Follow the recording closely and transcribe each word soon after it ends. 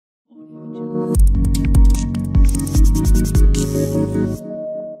Good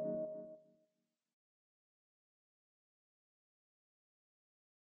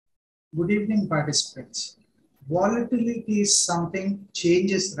evening, participants. Volatility is something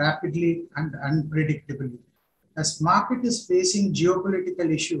changes rapidly and unpredictably. As market is facing geopolitical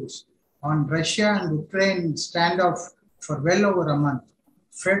issues on Russia and Ukraine standoff for well over a month,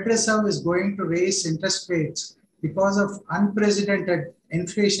 Fed Reserve is going to raise interest rates because of unprecedented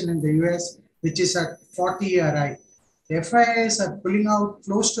inflation in the US, which is at 40-year high. The FIIs are pulling out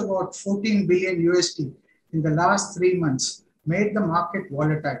close to about 14 billion USD in the last 3 months, made the market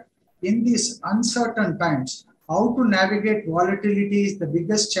volatile. In these uncertain times, how to navigate volatility is the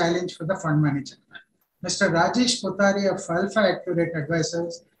biggest challenge for the fund manager. Mr. Rajesh Kothari of AlfAccurate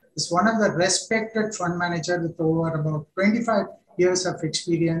Advisors is one of the respected fund managers with over about 25 years of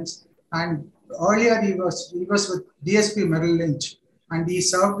experience. And earlier he was with DSP Merrill Lynch, and he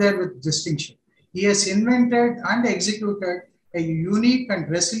served there with distinction. He has invented and executed a unique and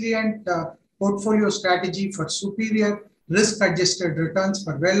resilient portfolio strategy for superior risk-adjusted returns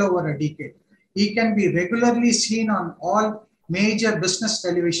for well over a decade. He can be regularly seen on all major business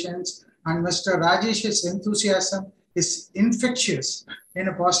televisions, and Mr. Rajesh's enthusiasm is infectious in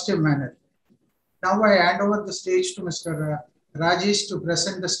a positive manner. Now I hand over the stage to Mr. Rajesh to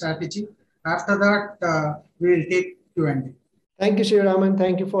present the strategy. After that, we will take Q&A. Thank you, Sivaram.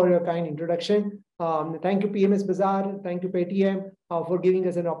 Thank you for your kind introduction. Thank you, PMS Bazaar. Thank you, Paytm, for giving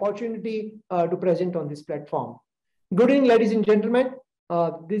us an opportunity to present on this platform. Good evening, ladies and gentlemen.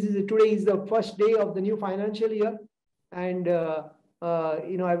 Today is the first day of the new financial year, and I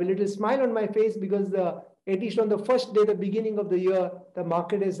have a little smile on my face because at least on the first day, the beginning of the year, the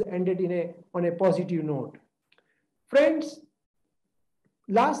market has ended on a positive note. Friends,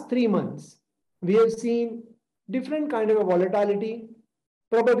 last 3 months, we have seen different kind of volatility,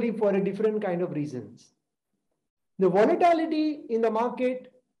 probably for a different kind of reasons. The volatility in the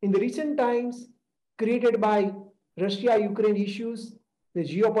market in the recent times created by Russia-Ukraine issues, the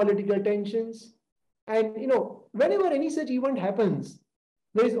geopolitical tensions, and whenever any such event happens,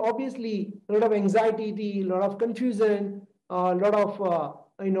 there is obviously a lot of anxiety, a lot of confusion, a lot of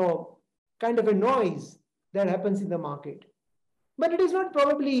kind of a noise that happens in the market. But it is not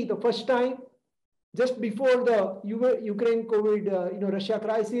probably the first time. Just before the Ukraine COVID, Russia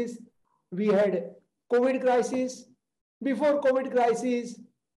crisis, we had COVID crisis. Before COVID crisis,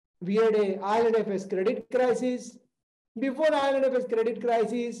 we had a IL&FS credit crisis. Before IL&FS credit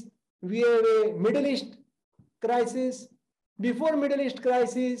crisis, we had a Middle East crisis. Before Middle East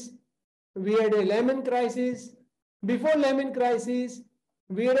crisis, we had a Lehman crisis. Before Lehman crisis,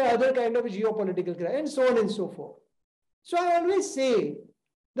 we had other kind of geopolitical crisis, and so on and so forth. So I always say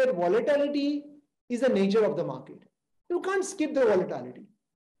that volatility is the nature of the market. You can't skip the volatility.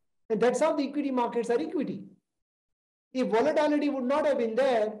 And that's how the equity markets are equity. If volatility would not have been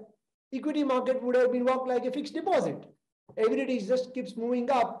there, equity market would have been worked like a fixed deposit. Every day it just keeps moving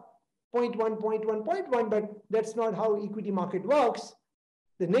up, 0.1, 0.1, 0.1, but that's not how equity market works.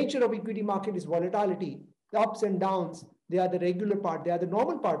 The nature of equity market is volatility. The ups and downs, they are the regular part, they are the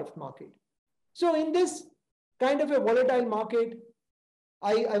normal part of the market. So in this kind of a volatile market,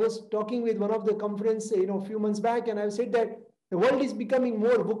 I was talking with one of the conference, a few months back, and I said that the world is becoming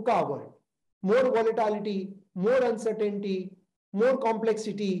more VUCA world, more volatility, more uncertainty, more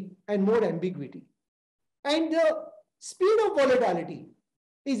complexity, and more ambiguity. And the speed of volatility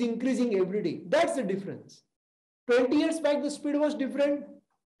is increasing every day. That's the difference. 20 years back, the speed was different.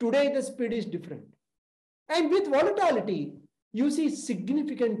 Today, the speed is different. And with volatility, you see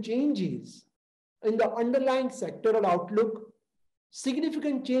significant changes in the underlying sectoral outlook,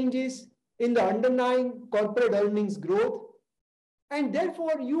 significant changes in the underlying corporate earnings growth. And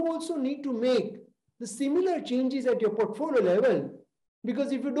therefore, you also need to make the similar changes at your portfolio level,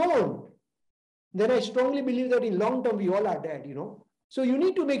 because if you don't, then I strongly believe that in long term, we all are dead, So you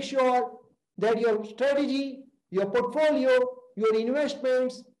need to make sure that your strategy, your portfolio, your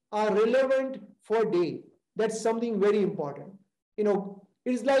investments are relevant for day. That's something very important.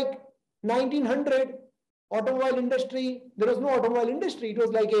 It's like 1900, automobile industry, there was no automobile industry. It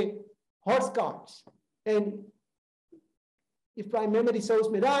was like a horse carts. And if my memory serves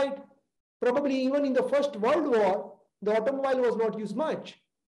me right, probably even in the First World War, the automobile was not used much.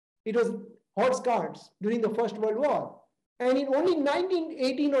 It was horse carts during the First World War. And in only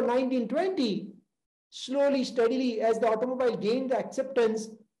 1918 or 1920, slowly, steadily, as the automobile gained the acceptance,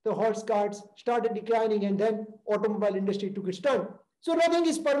 the horse carts started declining, and then automobile industry took its turn. So nothing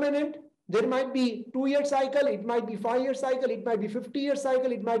is permanent. There might be 2-year cycle, it might be 5-year cycle, it might be 50-year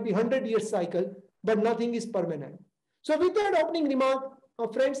cycle, it might be 100-year cycle, but nothing is permanent. So with that opening remark,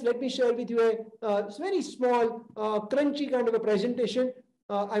 friends, let me share with you a very small, crunchy kind of a presentation.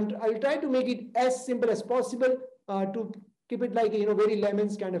 I'll try to make it as simple as possible to keep it like a very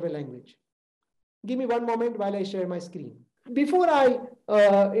layman's kind of a language. Give me one moment while I share my screen. Before I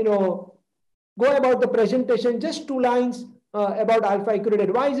go about the presentation, just 2 lines about AlfAccurate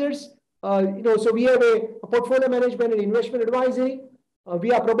Advisors. So we have a portfolio management and investment advisory.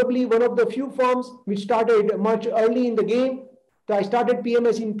 We are probably one of the few firms which started much early in the game. So I started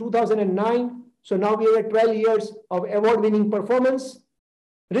PMS in 2009. So now we have 12 years of award-winning performance.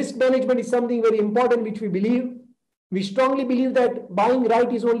 Risk management is something very important which we believe. We strongly believe that buying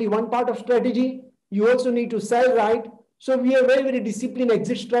right is only one part of strategy. You also need to sell right. So we have very, very disciplined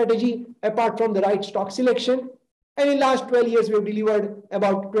exit strategy apart from the right stock selection. And in the last 12 years, we have delivered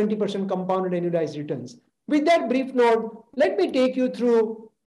about 20% compounded annualized returns. With that brief note, let me take you through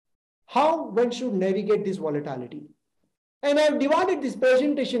how one should navigate this volatility. And I've divided this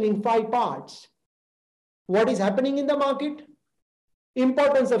presentation in 5 parts. What is happening in the market?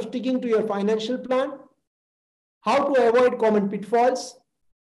 Importance of sticking to your financial plan. How to avoid common pitfalls.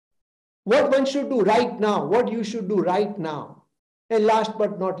 What one should do right now. What you should do right now. And last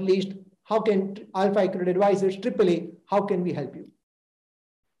but not least, how can AlfAccurate Advisors AAA, how can we help you?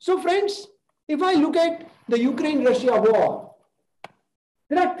 So friends, if I look at the Ukraine-Russia war,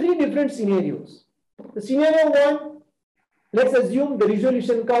 there are 3 different scenarios. The scenario 1, let's assume the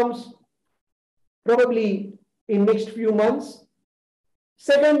resolution comes probably in next few months.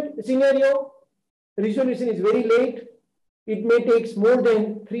 Second scenario, resolution is very late. It may take more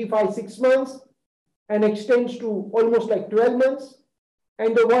than 3, 5, 6 months and extends to almost like 12 months.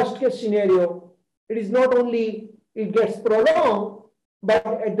 And the worst case scenario, it is not only it gets prolonged, but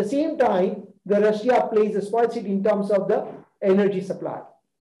at the same time, the Russia plays a spoil seat in terms of the energy supply.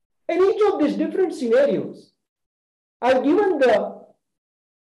 And each of these different scenarios are given the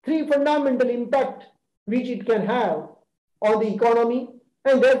 3 fundamental impact which it can have on the economy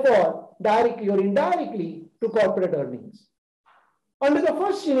and therefore directly or indirectly to corporate earnings. Under the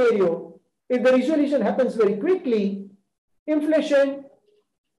first scenario, if the resolution happens very quickly, inflation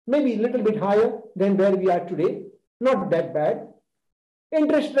may be a little bit higher than where we are today, not that bad.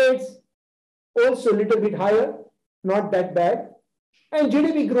 Interest rates also a little bit higher, not that bad. And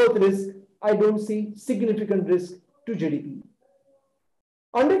GDP growth risk, I don't see significant risk to GDP.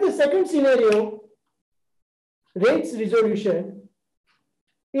 Under the second scenario, rates resolution,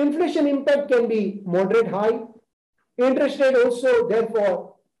 inflation impact can be moderate high. Interest rate also,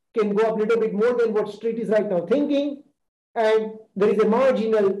 therefore, can go up a little bit more than what Street is right now thinking. And there is a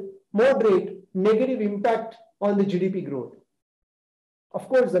marginal, moderate, negative impact on the GDP growth. Of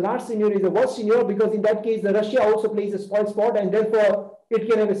course, the last scenario is the worst scenario because in that case, the Russia also plays a spoil spot and therefore it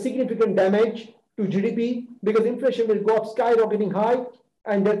can have a significant damage to GDP because inflation will go up skyrocketing high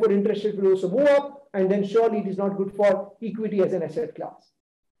and therefore interest rate will also move up and then surely it is not good for equity as an asset class.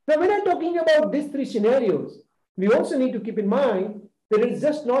 Now, when I'm talking about these 3 scenarios, we also need to keep in mind that it is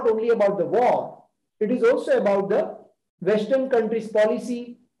just not only about the war, it is also about the Western countries'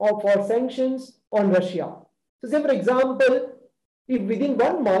 policy for sanctions on Russia. So say, for example, if within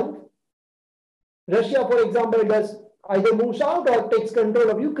 1 month, Russia, for example, does either moves out or takes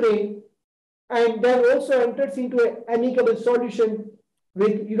control of Ukraine, and then also enters into an amicable solution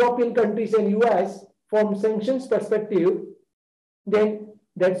with European countries and US from sanctions perspective, then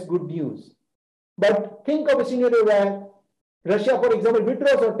that's good news. But think of a scenario where Russia, for example,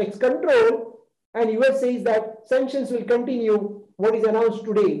 withdraws or takes control, and US says that sanctions will continue, what is announced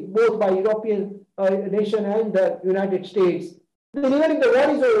today, both by European nation and the United States. Then even if the war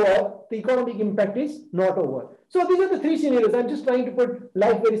is over, the economic impact is not over. So these are the 3 scenarios. I'm just trying to put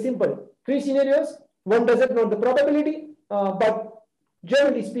life very simple. 3 scenarios, one doesn't know the probability, but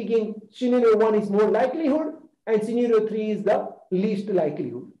generally speaking, scenario 1 is more likelihood and scenario 3 is the least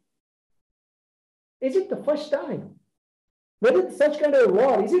likelihood. Is it the first time? Whether such kind of a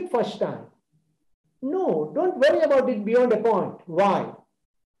war, is it first time? No, don't worry about it beyond a point. Why?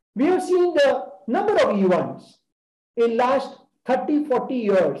 We have seen the number of events in last 30, 40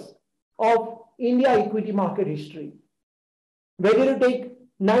 years of India equity market history. Whether you take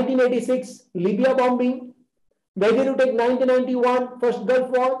 1986 Libya bombing, whether you take 1991 first Gulf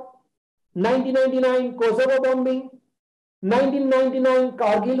War, 1999 Kosovo bombing, 1999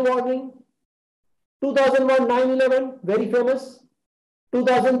 Kargil bombing, 2001 9/11, very famous,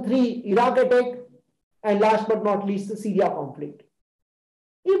 2003 Iraq attack, and last but not least the Syria conflict.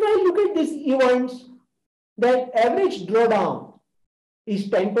 If I look at these events, the average drawdown is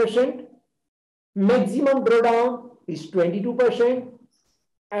 10%, maximum drawdown is 22%,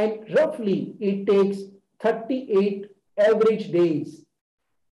 and roughly it takes 38 average days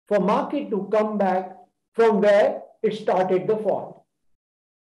for market to come back from where it started the fall.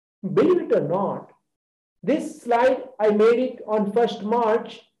 Believe it or not, this slide, I made it on 1st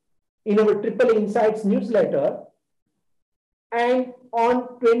March in our AAA Insights newsletter. And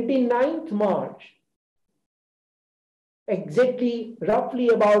on 29th March, exactly roughly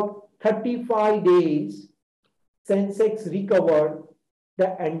about 35 days, Sensex recovered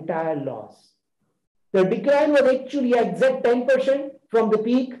the entire loss. The decline was actually exact 10% from the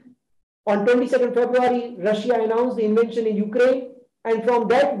peak. On 22nd February, Russia announced the invasion in Ukraine. And from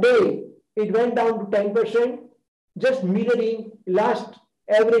that day, it went down to 10%, just mirroring last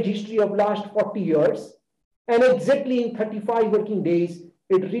average history of last 40 years. And exactly in 35 working days,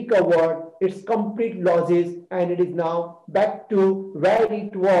 it recovered its complete losses, and it is now back to where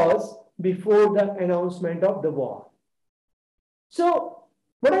it was before the announcement of the war. So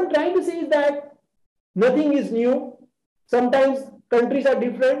what I'm trying to say is that nothing is new. Sometimes countries are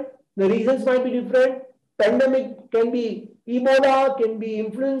different. The reasons might be different. Pandemic can be Ebola, can be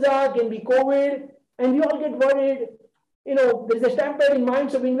influenza, can be COVID, and we all get worried. You know, there's a stampede in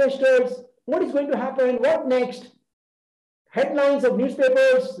minds of investors. What is going to happen? What next? Headlines of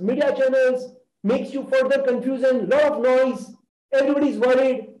newspapers, media channels makes you further confusion, lot of noise. Everybody's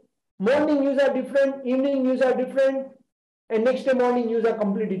worried. Morning news are different, evening news are different, and next day morning news are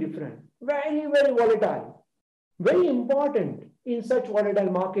completely different. Very, very volatile. Very important in such volatile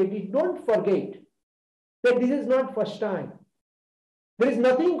market. You don't forget that this is not first time. There is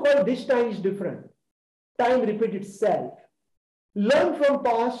nothing called this time is different. Time repeats itself. Learn from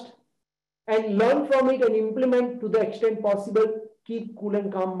past and learn from it and implement to the extent possible. Keep cool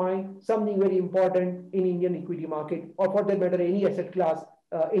and calm mind. Something very important in Indian equity market, or for that matter, any asset class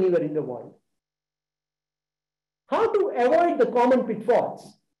anywhere in the world. How to avoid the common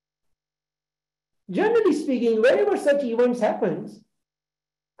pitfalls? Generally speaking, wherever such events happens,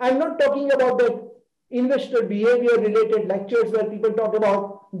 I'm not talking about the investor behavior related lectures where people talk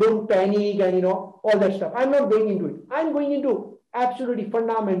about don't panic and all that stuff. I'm not going into it. I'm going into absolutely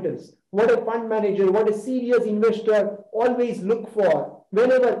fundamentals. What a fund manager, what a serious investor always look for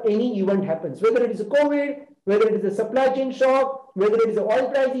whenever any event happens, whether it is a COVID, whether it is a supply chain shock, whether it is an oil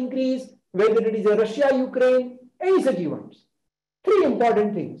price increase, whether it is a Russia-Ukraine, any such events. Three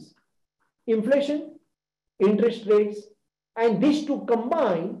important things: inflation, interest rates, and these two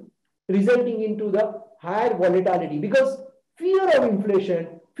combine, resulting into the higher volatility, because fear of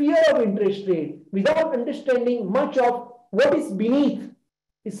inflation, fear of interest rate, without understanding much of what is beneath,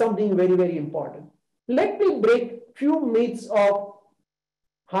 is something very, very important. Let me break few myths of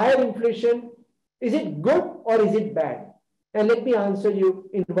higher inflation. Is it good or is it bad? And let me answer you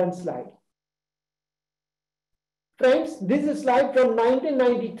in one slide. Friends, this is a slide from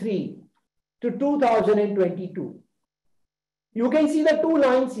 1993 to 2022. You can see the two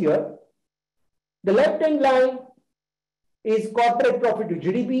lines here. The left-hand line is corporate profit to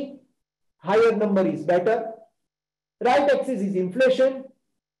GDP. Higher number is better. Right axis is inflation.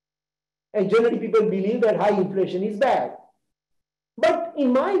 And generally people believe that high inflation is bad. But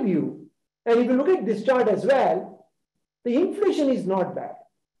in my view, and if you look at this chart as well, the inflation is not bad.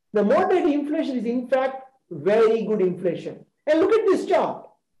 The moderate inflation is in fact very good inflation. And look at this chart.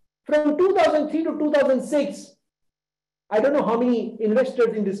 From 2003 to 2006, I don't know how many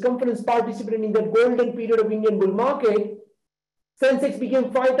investors in this conference participated in that golden period of Indian bull market. Sensex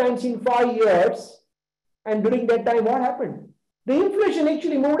became 5 times in 5 years. And during that time, what happened? The inflation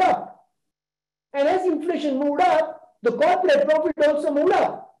actually moved up. And as inflation moved up, the corporate profit also moved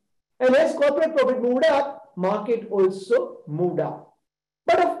up. And as corporate profit moved up, market also moved up.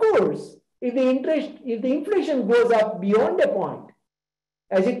 But of course, if the inflation goes up beyond a point,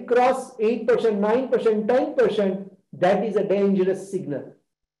 as it crosses 8%, 9%, 10%, that is a dangerous signal.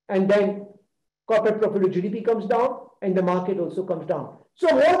 And then corporate profit to GDP comes down and the market also comes down. So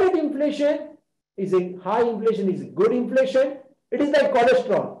moderate inflation is a high inflation, is a good inflation. It is like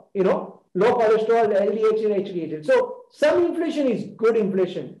cholesterol, low cholesterol, LDH and HDH. So some inflation is good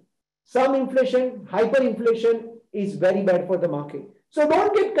inflation. Some inflation, hyperinflation, is very bad for the market. So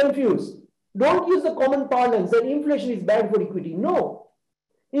don't get confused. Don't use the common parlance that inflation is bad for equity. No,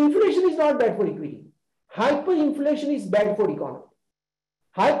 inflation is not bad for equity. Hyperinflation is bad for economy.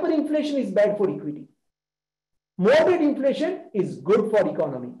 Hyperinflation is bad for equity. Moderate inflation is good for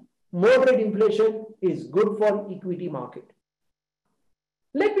economy. Moderate inflation is good for equity market.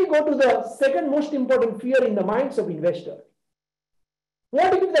 Let me go to the second most important fear in the minds of investors.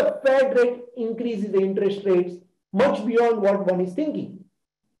 What if the Fed rate increases the interest rates much beyond what one is thinking?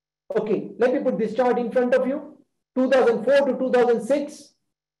 Okay, let me put this chart in front of you. 2004 to 2006,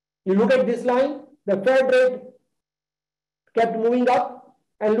 you look at this line, the Fed rate kept moving up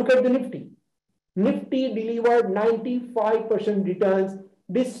And look at the Nifty. Nifty delivered 95% returns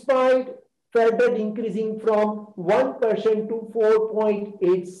despite Fed rate increasing from 1% to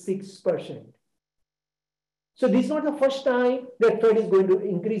 4.86%. So this is not the first time that Fed is going to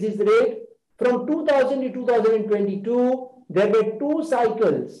increase its rate. From 2000 to 2022, there were 2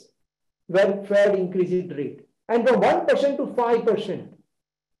 cycles where Fed increased its rate. And from 1% to 5%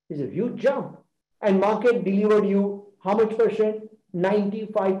 is a huge jump. And market delivered you how much percent?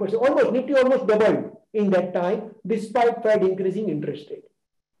 95%. Almost, Nifty almost doubled in that time, despite Fed increasing interest rate.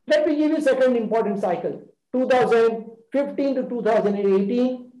 Let me give you a second important cycle, 2015 to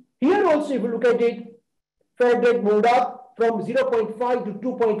 2018. Here also, if you look at it, Fed rate moved up from 0.5 to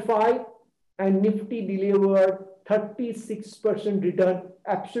 2.5, and Nifty delivered 36% return,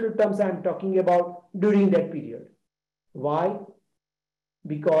 absolute terms I'm talking about, during that period. Why?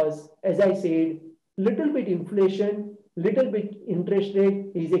 Because, as I said, little bit inflation, little bit interest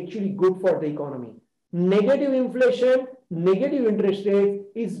rate is actually good for the economy. Negative inflation, negative interest rate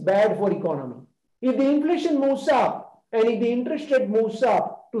is bad for economy. If the inflation moves up and if the interest rate moves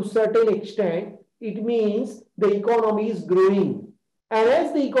up to a certain extent, it means the economy is growing. And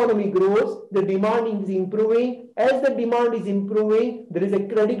as the economy grows, the demand is improving. As the demand is improving, there is a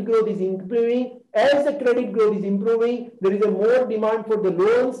credit growth is improving. As the credit growth is improving, there is a more demand for the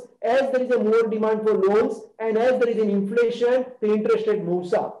loans. As there is a more demand for loans, and as there is an inflation, the interest rate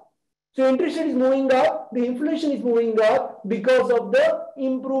moves up. So interest rate is moving up, the inflation is moving up because of the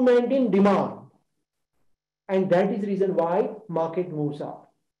improvement in demand. And that is the reason why market moves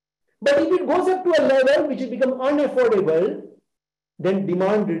up. But if it goes up to a level which has become unaffordable, then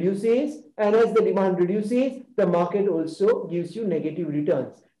demand reduces, and as the demand reduces, the market also gives you negative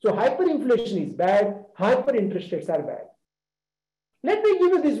returns. So hyperinflation is bad, hyper interest rates are bad. Let me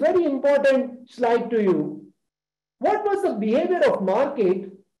give you this very important slide to you. What was the behavior of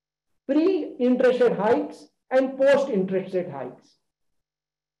market pre-interest rate hikes and post-interest rate hikes?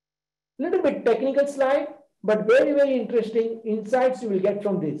 Little bit technical slide, but very, very interesting insights you will get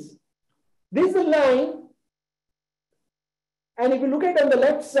from this. This is a line. And if you look at on the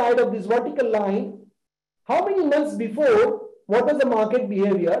left side of this vertical line, how many months before, what was the market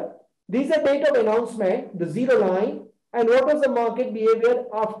behavior? This is a date of announcement, the 0 line, and what was the market behavior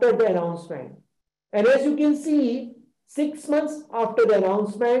after the announcement? And as you can see, 6 months after the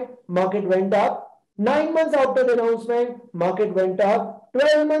announcement, market went up. 9 months after the announcement, market went up.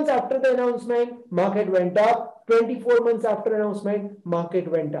 12 months after the announcement, market went up. 24 months after announcement,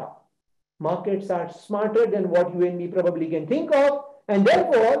 market went up. Markets are smarter than what you and me probably can think of, and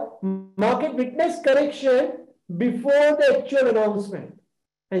therefore market witnessed correction before the actual announcement.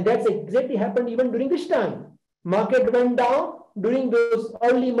 And that's exactly happened even during this time. Market went down during those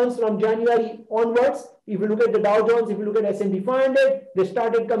early months from January onwards. If you look at the Dow Jones, if you look at S&P 500, they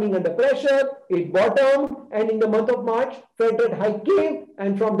started coming under pressure. It bottomed, and in the month of March, Fed rate hike came,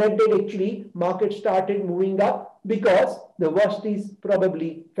 and from that date actually market started moving up because the worst is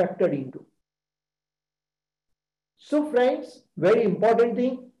probably factored into. So friends, very important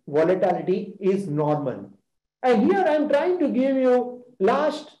thing, volatility is normal. And here I'm trying to give you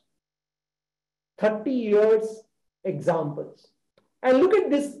last 30 years examples. And look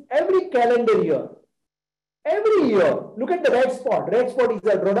at this every calendar year. Every year, look at the red spot. Red spot is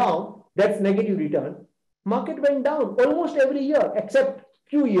a drawdown, that's negative return. Market went down almost every year, except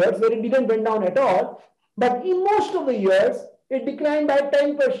few years where it didn't went down at all. But in most of the years, it declined by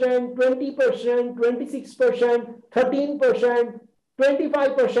 10%, 20%, 26%, 13%,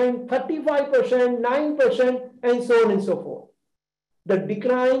 25%, 35%, 9%, and so on and so forth. The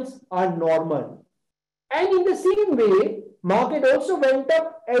declines are normal. And in the same way, market also went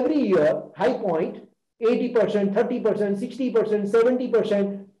up every year, high point, 80%, 30%, 60%,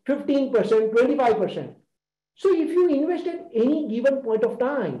 70%, 15%, 25%. So if you invest at any given point of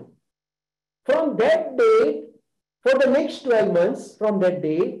time, from that day, for the next 12 months, from that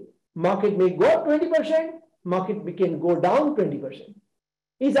day, market may go up 20%, market can go down 20%.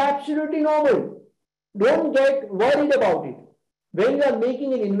 It's absolutely normal. Don't get worried about it. When you are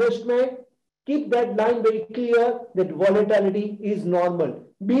making an investment, keep that line very clear that volatility is normal.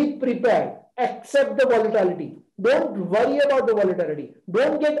 Be prepared. Accept the volatility. Don't worry about the volatility.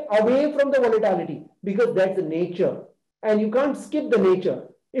 Don't get away from the volatility because that's the nature. And you can't skip the nature.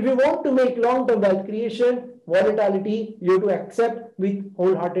 If you want to make long-term wealth creation, volatility you have to accept with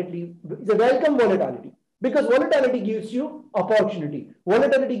wholeheartedly. It's a welcome volatility because volatility gives you opportunity.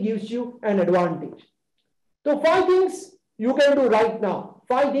 Volatility gives you an advantage. So 5 things you can do right now.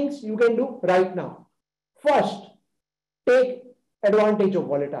 5 things you can do right now. First, take advantage of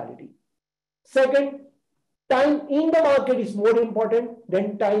volatility. Second, time in the market is more important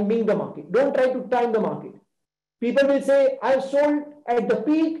than timing the market. Don't try to time the market. People will say, I sold at the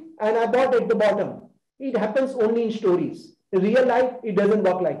peak and I bought at the bottom. It happens only in stories. In real life, it doesn't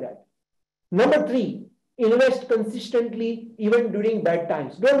work like that. Number 3, invest consistently even during bad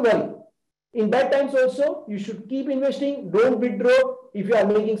times. Don't worry. In bad times also, you should keep investing. Don't withdraw. If you are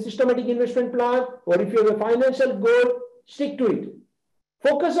making systematic investment plan or if you have a financial goal, stick to it.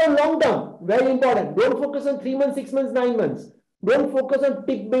 Focus on long term, very important. Don't focus on 3 months, 6 months, 9 months. Don't focus on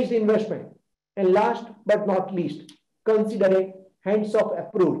tick-based investment. And last but not least, consider a hands-off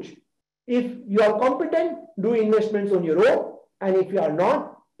approach. If you are competent, do investments on your own. And if you are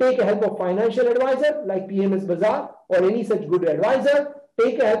not, take a help of financial advisor like PMS Bazaar or any such good advisor.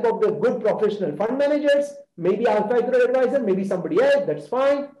 Take a help of the good professional fund managers, maybe AlfAccurate Advisor, maybe somebody else, that's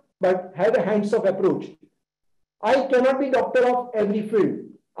fine. But have a hands-off approach. I cannot be doctor of every field.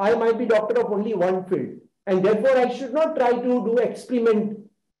 I might be doctor of only one field. And therefore, I should not try to do experiment.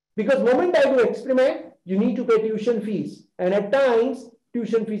 Because the moment I do experiment, you need to pay tuition fees. And at times,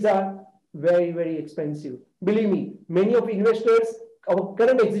 tuition fees are very, very expensive. Believe me, many of investors, our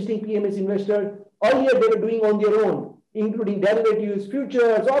current existing PMS investors, earlier they were doing on their own, including derivatives,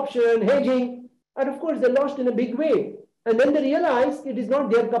 futures, option, hedging. And of course, they lost in a big way. And then they realized it is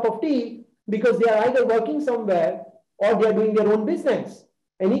not their cup of tea because they are either working somewhere or they are doing their own business.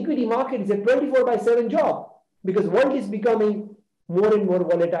 An equity market is a 24/7 job because the world is becoming more and more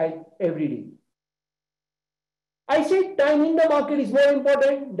volatile every day. I said timing the market is more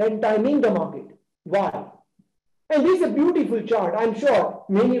important than timing the market. Why? And this is a beautiful chart. I'm sure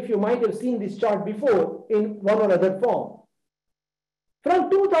many of you might have seen this chart before in one or other form. From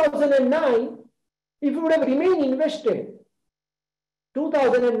 2009, if you would have remained invested,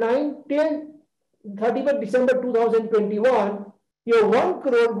 2009 till 31st December 2021, your 1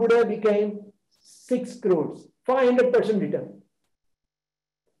 crore would have become 6 crores, 500% return.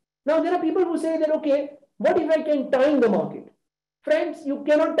 Now, there are people who say that, okay, what if I can time the market? Friends, you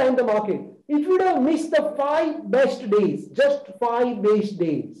cannot time the market. If you would have missed the 5 best days, just 5 best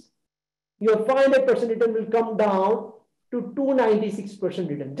days, your 500% return will come down to 296%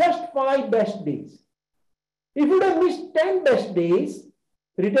 return. Just 5 best days. If you would have missed 10 best days,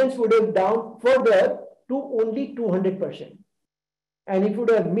 returns would have down further to only 200%. And if you would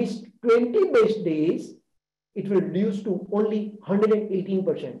have missed 20 best days, it will reduce to only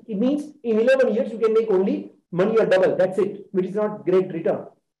 118%. It means in 11 years, you can make only money or double. That's it, which is not great return.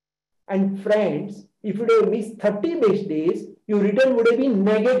 And friends, if you would have missed 30 best days, your return would have been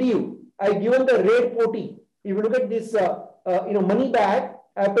negative. I've given the red 40. If you look at this money bag,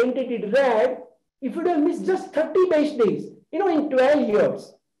 I painted it red. If you would have missed just 30 best days, in 12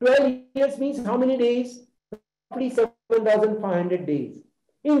 years, 12 years means how many days? Roughly 7,500 days.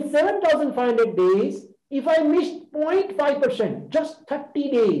 In 7,500 days, if I missed 0.5%, just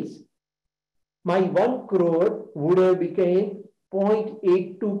 30 days, my 1 crore would have become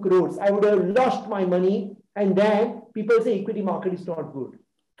 0.82 crores. I would have lost my money. And then people say equity market is not good.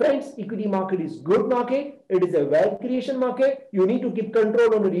 Friends, equity market is good market. It is a wealth creation market. You need to keep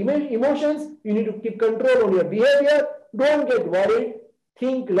control on your emotions. You need to keep control on your behavior. Don't get worried.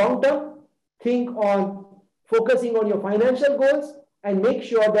 Think long term. Think on focusing on your financial goals and make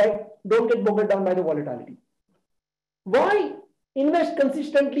sure that don't get bogged down by the volatility. Why invest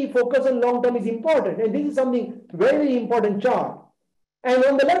consistently, focus on long term is important. And this is something very, very important chart. And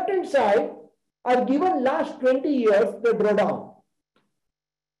on the left hand side, I've given last 20 years the drawdown.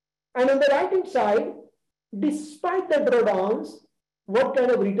 And on the right hand side, despite the drawdowns, what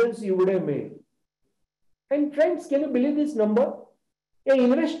kind of returns you would have made. And friends, can you believe this number? An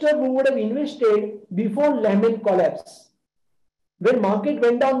investor who would have invested before Lehman collapse, when market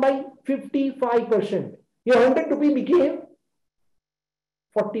went down by 55%, your 100 rupee became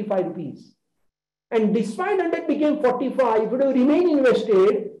 45 rupees. And despite 100 became 45, if you have remained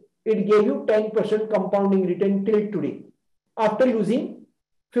invested, it gave you 10% compounding return till today. After losing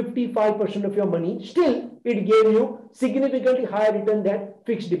 55% of your money, still it gave you significantly higher return than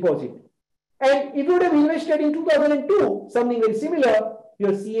fixed deposit. And if you would have invested in 2002, something very similar,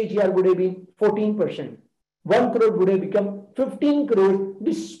 your CAGR would have been 14%. 1 crore would have become 15 crores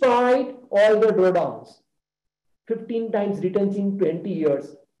despite all the drawdowns. 15 times returns in 20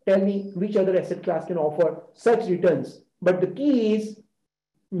 years. Tell me which other asset class can offer such returns. But the key is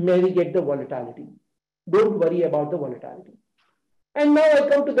navigate the volatility. Don't worry about the volatility. And now I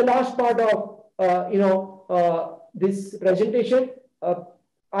come to the last part of this presentation.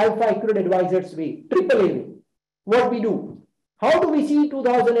 AlfAccurate Advisors Way, AAA Way. What we do? How do we see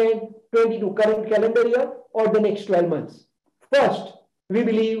 2022 current calendar year or the next 12 months? First, we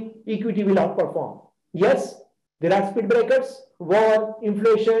believe equity will outperform. Yes, There are speed breakers, war,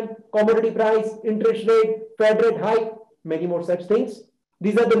 inflation, commodity price, interest rate, Fed rate hike, many more such things.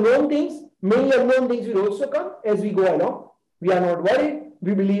 These are the known things. Many unknown things will also come as we go along. We are not worried.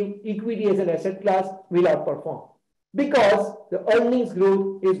 We believe equity as an asset class will outperform because the earnings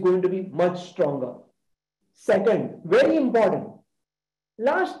growth is going to be much stronger. Second, very important,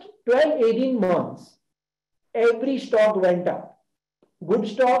 last 12-18 months, every stock went up. Good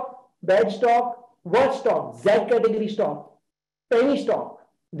stock, bad stock, worst stock, Z category stock, penny stock,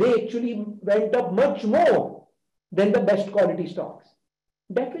 they actually went up much more than the best quality stocks.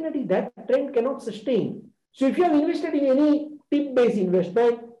 Definitely that trend cannot sustain. So if you have invested in any tip-based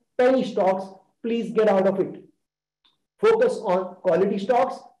investment, penny stocks, please get out of it. Focus on quality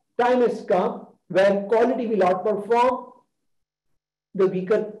stocks. Time has come where quality will outperform the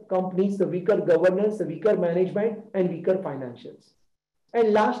weaker companies, the weaker governance, the weaker management, and weaker financials.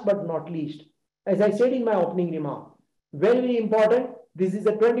 And last but not least, as I said in my opening remark, very, very important, this is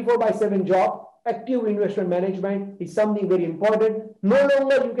a 24/7 job. Active investment management is something very important. No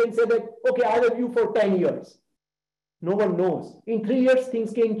longer you can say that, okay, I have you for 10 years. No one knows. In 3 years,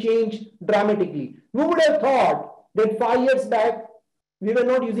 things can change dramatically. Who would have thought that 5 years back, we were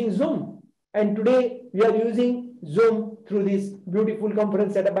not using Zoom. And today, we are using Zoom through this beautiful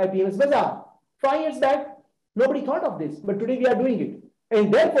conference set up by PMS Bazaar. 5 years back, nobody thought of this, but today we are doing it.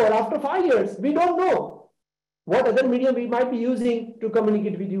 And therefore, after 5 years, we don't know what other medium we might be using to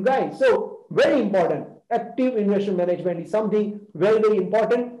communicate with you guys. So, very important. Active investment management is something very, very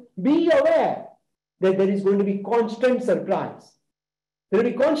important. Be aware that there is going to be constant surprise. There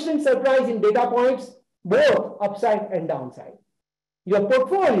will be constant surprise in data points, both upside and downside. Your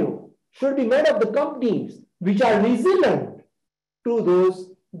portfolio should be made of the companies which are resilient to those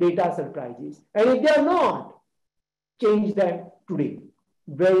data surprises. And if they are not, change them today.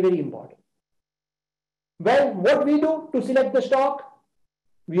 Very, very important. Well, what we do to select the stock?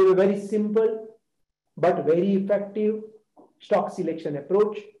 We have a very simple but very effective stock selection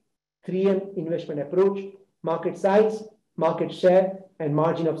approach, 3M investment approach, market size, market share, and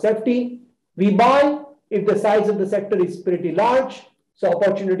margin of safety. We buy if the size of the sector is pretty large. So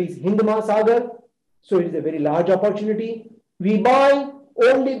opportunity is Hind Mahasagar. So it is a very large opportunity. We buy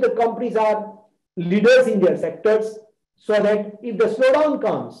only if the companies are leaders in their sectors, so that if the slowdown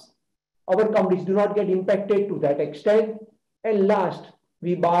comes, our companies do not get impacted to that extent. And last,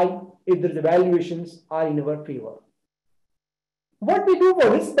 we buy if the valuations are in our favor. What we do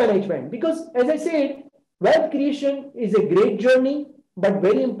for risk management, because as I said, wealth creation is a great journey, but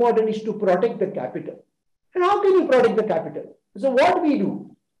very important is to protect the capital. And how can you protect the capital? So what we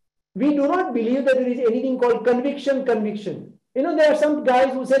do not believe that there is anything called conviction. You know, there are some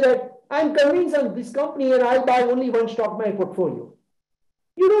guys who say that I'm convinced on this company and I'll buy only one stock in my portfolio.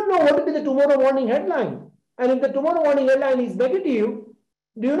 You don't know what will be the tomorrow morning headline. And if the tomorrow morning headline is negative,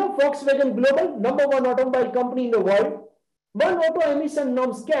 do you know Volkswagen Global, #1 automobile company in the world, one auto emission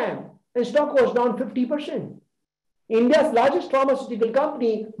norm scam and stock was down 50%. India's largest pharmaceutical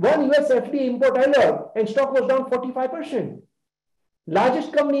company, one US FDA import alert and stock was down 45%.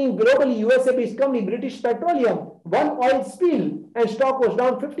 Largest company in globally USA-based company, British Petroleum, one oil spill and stock was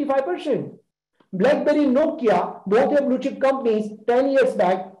down 55%. BlackBerry, Nokia, both are blue chip companies 10 years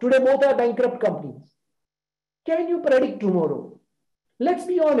back. Today, both are bankrupt companies. Can you predict tomorrow? Let's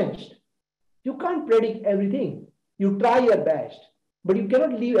be honest. You can't predict everything. You try your best, but you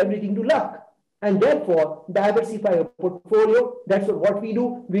cannot leave everything to luck. And therefore, diversify your portfolio. That's what we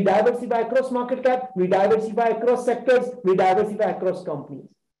do. We diversify across market cap. We diversify across sectors. We diversify across companies.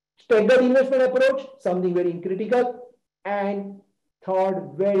 Staggered investment approach, something very critical. And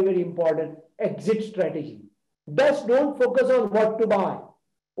third, very, very important, exit strategy. Just don't focus on what to buy.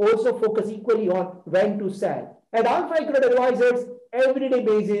 Also focus equally on when to sell. At AlfAccurate Advisors, everyday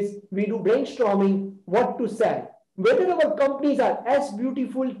basis, we do brainstorming what to sell. Whether our companies are as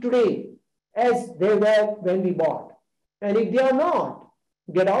beautiful today as they were when we bought. And if they are not,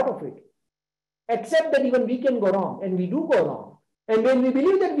 get out of it. Accept that even we can go wrong, and we do go wrong. And when we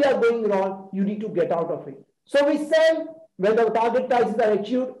believe that we are going wrong, you need to get out of it. So we sell when the target prices are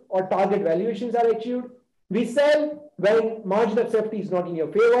achieved or target valuations are achieved. We sell when margin of safety is not in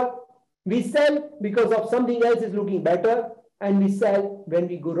your favor. We sell because of something else is looking better. And we sell when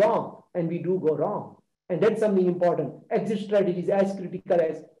we go wrong, and we do go wrong. And that's something important. Exit strategy is as critical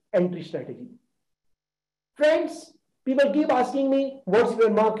as entry strategy. Friends, people keep asking me, what's your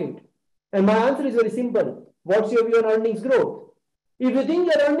market? And my answer is very simple. What's your earnings growth? If you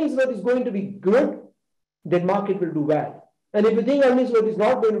think your earnings growth is going to be good, then market will do well. And if you think earnings growth is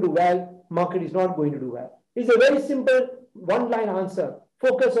not going to do well, market is not going to do well. It's a very simple one-line answer.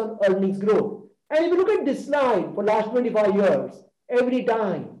 Focus on earnings growth. And if you look at this slide for last 25 years, every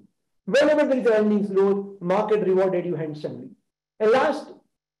time, whenever there is earnings growth, market rewarded you handsomely. And last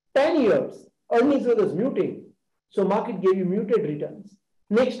 10 years, earnings growth was muted. So market gave you muted returns.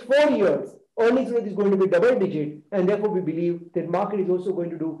 Next 4 years, earnings growth is going to be double digit. And therefore, we believe that market is also going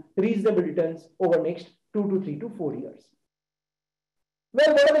to do reasonable returns over next 2 to 3 to 4 years.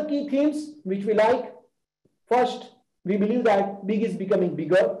 Well, what are the key themes which we like? First, we believe that big is becoming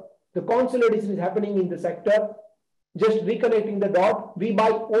bigger. The consolidation is happening in the sector. Just reconnecting the dot, we buy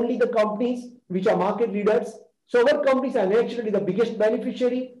only the companies which are market leaders. So our companies are naturally the biggest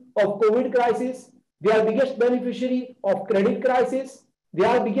beneficiary of COVID crisis. They are biggest beneficiary of credit crisis. They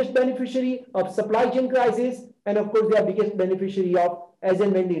are biggest beneficiary of supply chain crisis. And of course, they are biggest beneficiary of as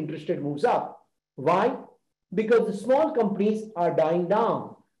and when the interest rate moves up. Why? Because the small companies are dying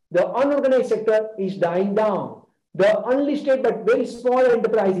down. The unorganized sector is dying down. The unlisted but very small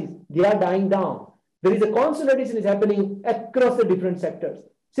enterprises, they are dying down. There is a consolidation is happening across the different sectors.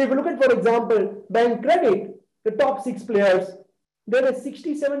 So if you look at, for example, bank credit, the top 6 players, there is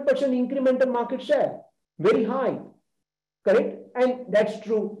 67% incremental market share, very high, correct? And that's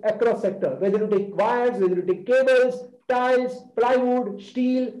true across sector, whether you take wires, whether you take cables, tiles, plywood,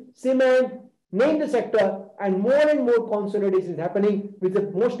 steel, cement, name the sector, and more consolidation is happening, which is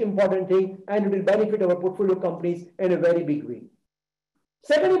the most important thing, and it will benefit our portfolio companies in a very big way.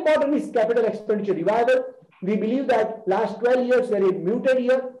 Second important is capital expenditure revival. We believe that last 12 years were a muted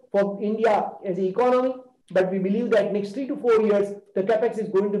year for India as an economy, but we believe that next 3 to 4 years, the capex is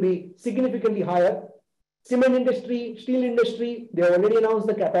going to be significantly higher. Cement industry, steel industry, they have already announced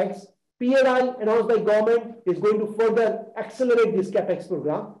the capex. PLI announced by government is going to further accelerate this capex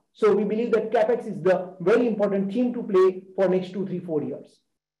program. So we believe that capex is the very important theme to play for next 2, 3, 4 years.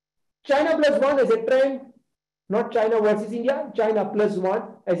 China plus one as a trend. Not China versus India, China plus one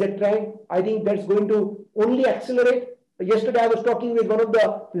as a trend. I think that's going to only accelerate. Yesterday, I was talking with one of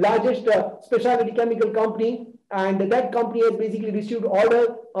the largest specialty chemical company, and that company has basically received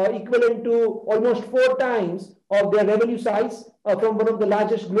order equivalent to almost 4 times of their revenue size from one of the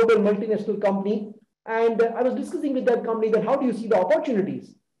largest global multinational company. And I was discussing with that company that how do you see the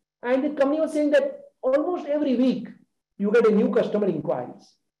opportunities? And the company was saying that almost every week you get a new customer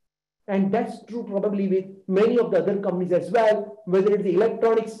inquiries. And that's true probably with many of the other companies as well, whether it is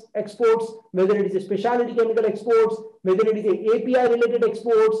electronics exports, whether it is a specialty chemical exports, whether it is a API related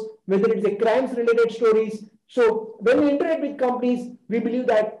exports, whether it is a crimes related stories. So when we interact with companies, we believe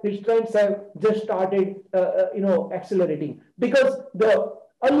that these trends have just started, accelerating, because the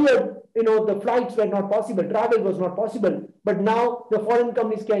earlier, the flights were not possible, travel was not possible, but now the foreign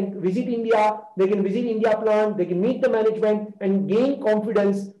companies can visit India, they can visit India plant, they can meet the management and gain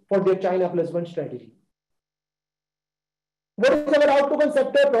confidence for their China plus one strategy. What is our outlook on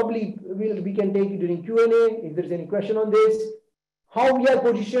sector? Probably we can take it during Q&A if there is any question on this. How we are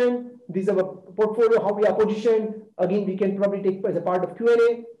positioned, this is our portfolio, how we are positioned. Again, we can probably take as a part of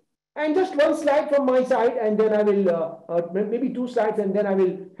Q&A. And just one slide from my side, and then I will, maybe 2 slides, and then I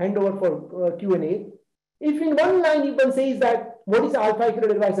will hand over for Q&A. If in one line you can say is that, what is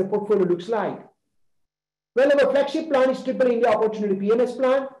AlfAccurate Advisor portfolio looks like? Well, our flagship plan is Triple India Opportunity PMS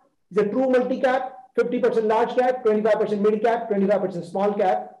plan. It's a true multi-cap, 50% large cap, 25% mid cap, 25% small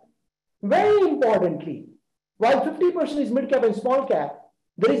cap. Very importantly, while 50% is mid cap and small cap,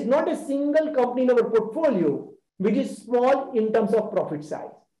 there is not a single company in our portfolio which is small in terms of profit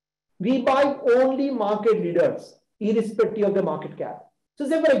size. We buy only market leaders, irrespective of the market cap. So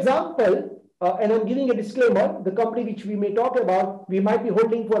say, for example, and I'm giving a disclaimer, the company which we may talk about, we might be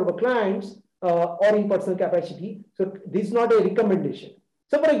holding for our clients or in personal capacity. So this is not a recommendation.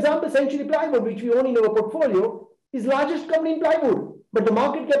 So for example, Century Plywood, which we own in our portfolio, is largest company in plywood, but the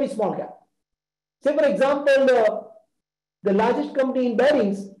market cap is small cap. Say for example, the largest company in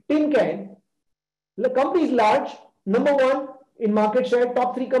bearings, Tin Can, the company is large, number 1 in market share,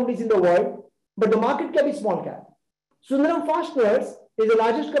 top 3 companies in the world, but the market cap is small cap. Sivaram Fasteners is the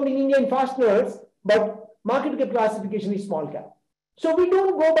largest company in India in fasteners, but market cap classification is small cap. So we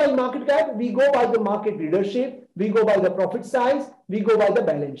don't go by market cap, we go by the market leadership, we go by the profit size, we go by the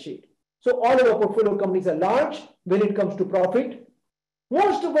balance sheet. So all of our portfolio companies are large when it comes to profit.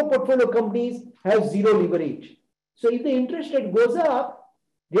 Most of our portfolio companies have zero leverage. So if the interest rate goes up,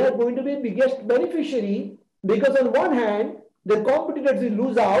 they are going to be the biggest beneficiary, because on one hand, the competitors will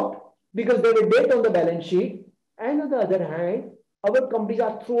lose out because they have a debt on the balance sheet. And on the other hand, our companies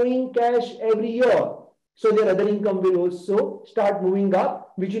are throwing cash every year. So their other income will also start moving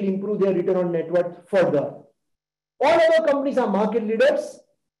up, which will improve their return on net worth further. All our companies are market leaders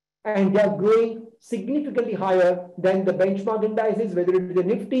and they are growing significantly higher than the benchmark indices, whether it is the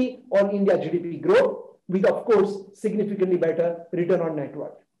Nifty or India GDP growth, with of course significantly better return on net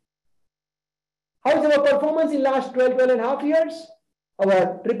worth. How is our performance in last 12 and a half years?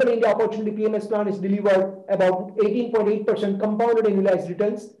 Our Triple India Opportunity PMS plan is delivered about 18.8% compounded annualized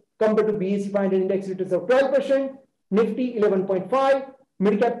returns compared to BSE 500 index returns of 12%, Nifty 11.5,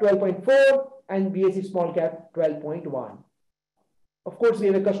 mid cap 12.4, and BSE small cap 12.1. Of course, we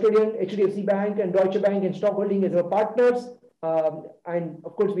have a custodian, HDFC Bank and Deutsche Bank and stock holding as our partners. And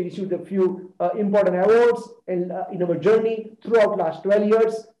of course, we received a few important awards in our journey throughout last 12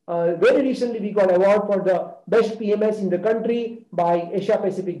 years. Very recently, we got award for the best PMS in the country by Asia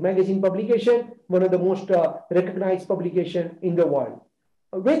Pacific Magazine publication, one of the most recognized publication in the world.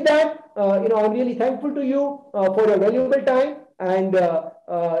 With that, I'm really thankful to you for your valuable time, and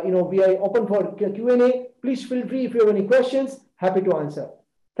we are open for Q&A. Please feel free if you have any questions. Happy to answer.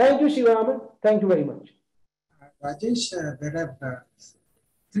 Thank you, Sivaram. Thank you very much. Rajesh, there are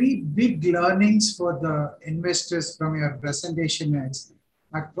three big learnings for the investors from your presentation.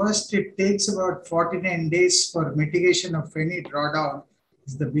 At first, it takes about 49 days for mitigation of any drawdown.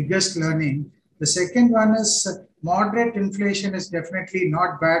 Is the biggest learning. The second one is moderate inflation is definitely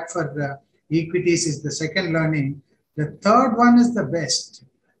not bad for the equities is the second learning. The third one is the best.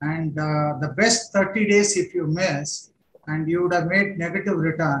 And the best 30 days if you miss, and you would have made negative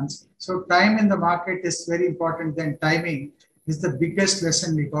returns. So time in the market is very important. Then timing is the biggest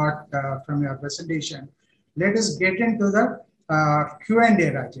lesson we got from your presentation. Let us get into the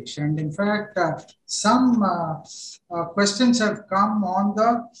Q&A, Rajesh. And in fact, some questions have come on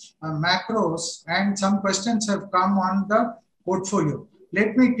the macros and some questions have come on the portfolio.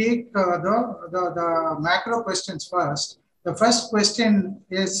 Let me take the macro questions first. The first question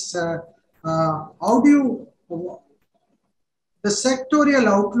is, how do you, the sectorial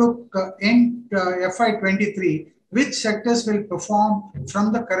outlook in FY23, which sectors will perform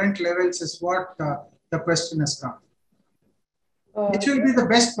from the current levels is what the question has come. Which will be the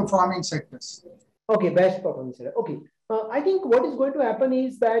best performing sectors? Okay, best performing sector. Okay. I think what is going to happen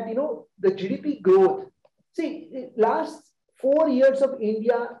is that, the GDP growth, see, last 4 years of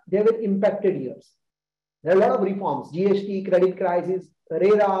India, they were impacted years. There are a lot of reforms, GST, credit crisis,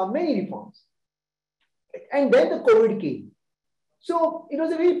 RERA, many reforms. And then the COVID came. So it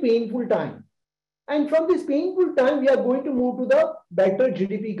was a very painful time. And from this painful time, we are going to move to the better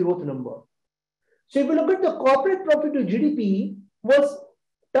GDP growth number. So if you look at the corporate profit to GDP was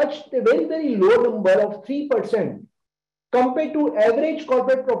touched a very, very low number of 3% compared to average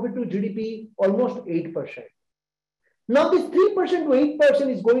corporate profit to GDP almost 8%. Now this 3% to 8%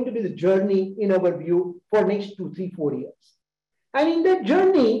 is going to be the journey in our view for next 2, 3, 4 years. And in that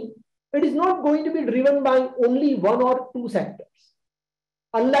journey, it is not going to be driven by only one or two sectors.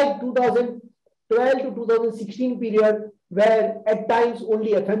 Unlike 2012 to 2016 period, where at times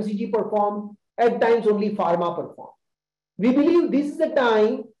only FMCG performed, at times only pharma performed. We believe this is the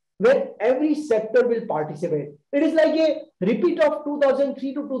time where every sector will participate. It is like a repeat of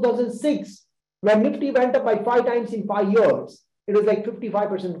 2003 to 2006, when Nifty went up by 5 times in 5 years. It was like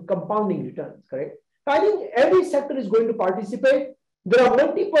 55% compounding returns, correct? I think every sector is going to participate. There are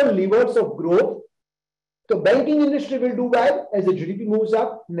multiple levers of growth. The banking industry will do well as the GDP moves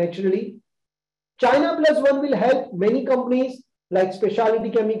up naturally. China plus one will help many companies like specialty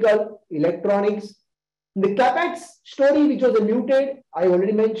chemical, electronics. The capex story, which was a muted, I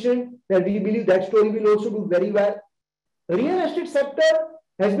already mentioned that we believe that story will also do very well. Real estate sector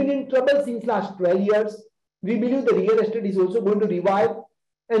has been in trouble since last 12 years. We believe the real estate is also going to revive.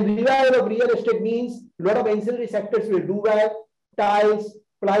 And revival of real estate means a lot of ancillary sectors will do well. Tiles,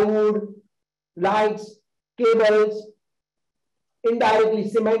 plywood, lights, cables, indirectly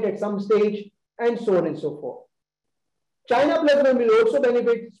cement at some stage, and so on and so forth. China plus one will also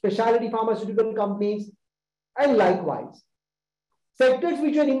benefit specialty pharmaceutical companies, and likewise. Sectors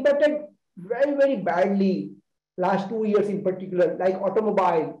which were impacted very, very badly last 2 years in particular, like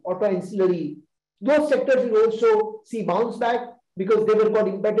automobile, auto ancillary, those sectors will also see bounce back because they were got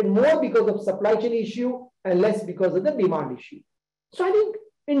impacted more because of supply chain issue and less because of the demand issue. So I think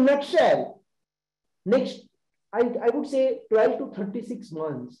in nutshell, next, I would say 12 to 36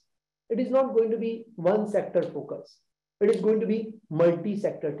 months, it is not going to be one sector focus. It is going to be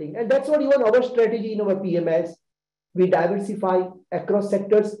multi-sector thing. And that's what even our strategy in our PMS. We diversify across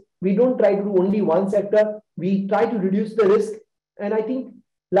sectors. We don't try to do only one sector. We try to reduce the risk. And I think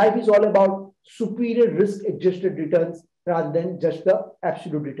life is all about superior risk-adjusted returns rather than just the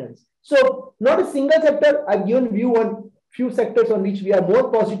absolute returns. So not a single sector. I've given view on few sectors on which we are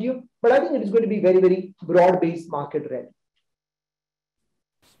more positive, but I think it is going to be very, very broad-based market rally.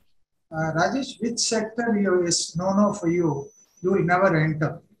 Rajesh, which sector is no for you? You will never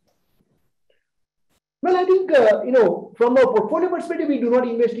enter. Well, I think, from a portfolio perspective, we do not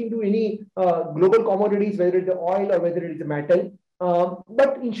invest into any global commodities, whether it's the oil or whether it is a metal.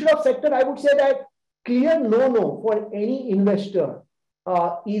 But instead of sector, I would say that clear no for any investor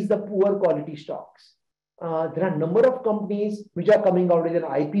is the poor quality stocks. There are a number of companies which are coming out with an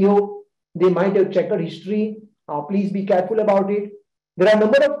IPO. They might have checkered history. Please be careful about it. There are a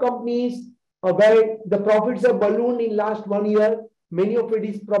number of companies where the profits have ballooned in last 1 year. Many of it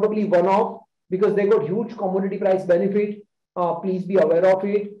is probably one-off because they got huge commodity price benefit. Please be aware of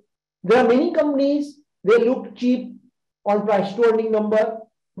it. There are many companies, they look cheap on price to earning number.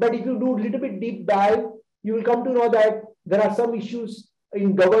 But if you do a little bit deep dive, you will come to know that there are some issues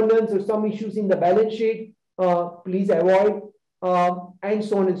in governance or some issues in the balance sheet. Please avoid, and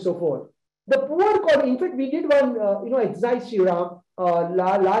so on and so forth. The poor quality, in fact, we did one exercise, Sivaram,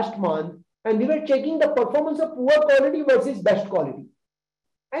 last month, and we were checking the performance of poor quality versus best quality.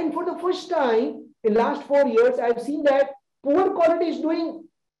 And for the first time in last 4 years, I've seen that poor quality is doing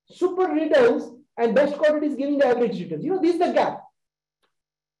super returns and best quality is giving the average returns. This is the gap.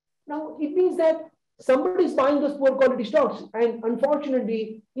 Now, it means that somebody is buying those poor quality stocks, and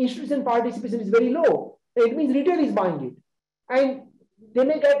unfortunately, institutional participation is very low. It means retail is buying it. And they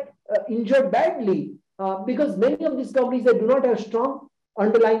may get injured badly because many of these companies that do not have strong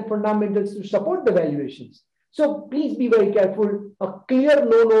underlying fundamentals to support the valuations. So please be very careful. A clear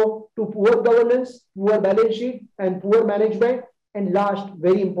no to poor governance, poor balance sheet, and poor management. And last,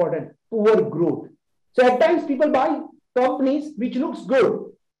 very important, poor growth. So at times people buy companies which looks good.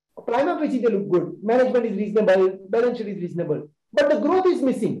 Prima facie they look good. Management is reasonable. Balance sheet is reasonable. But the growth is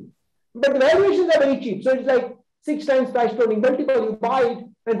missing. But the valuations are very cheap. So it's like 6 times price to earning multiple. You buy it,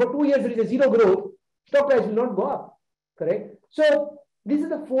 and for 2 years there is a zero growth. Stock price will not go up. Correct? So these are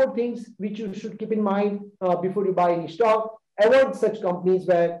the 4 things which you should keep in mind before you buy any stock. Avoid such companies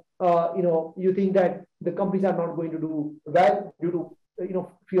where you think that the companies are not going to do well due to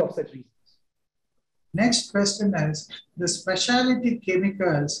few of such reasons. Next question is, the specialty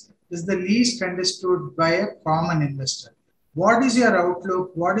chemicals is the least understood by a common investor. What is your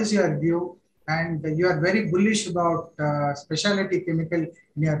outlook? What is your view? And you are very bullish about specialty chemical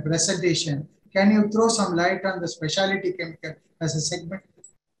in your presentation. Can you throw some light on the specialty chemical as a segment?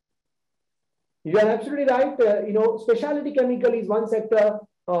 You are absolutely right. Specialty chemical is one sector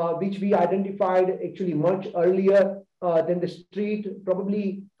which we identified actually much earlier than the street.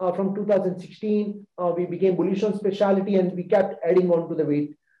 Probably from 2016, we became bullish on specialty and we kept adding on to the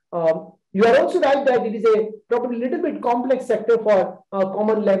weight. You are also right that it is a probably little bit complex sector for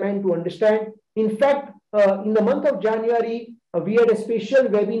common layman to understand. In fact, in the month of January, we had a special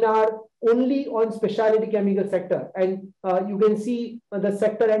webinar only on specialty chemical sector. And you can see the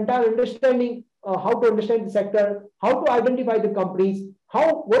sector entire understanding, how to understand the sector, how to identify the companies,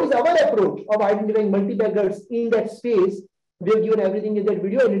 what is our approach of identifying multi-baggers in that space. We have given everything in that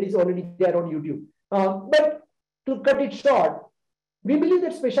video and it is already there on YouTube. But to cut it short, we believe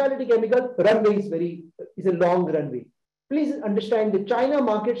that specialty chemical runway is a long runway. Please understand the China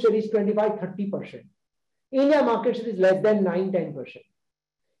market share is 25-30%. India market share is less than 9-10%.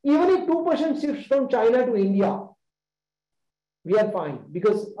 Even if 2% shifts from China to India, we are fine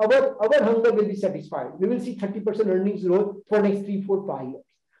because our hunger will be satisfied. We will see 30% earnings growth for next 3, 4, 5 years.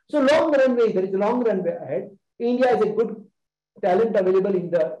 So long runway, there is a long runway ahead. India is a good talent available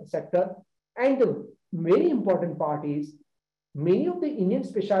in the sector. And the very important part is many of the Indian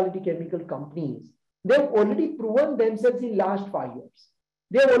specialty chemical companies, they have already proven themselves in last 5 years.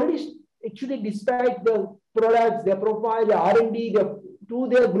 They have already actually dispatched the products, their profile, their R&D to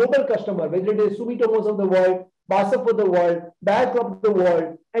their global customer, whether it is Sumitomo's of the world, BASF of the world, Bayer of the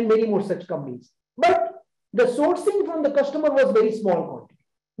world, and many more such companies. But the sourcing from the customer was very small quantity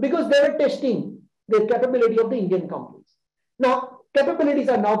because they were testing the capability of the Indian companies. Now, capabilities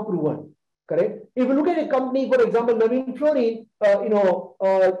are now proven, correct? If you look at a company, for example, Navin Fluorine,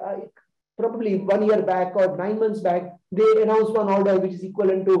 probably 1 year back or 9 months back, they announced one order which is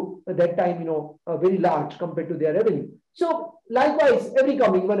equivalent to at that time, very large compared to their revenue. So likewise, every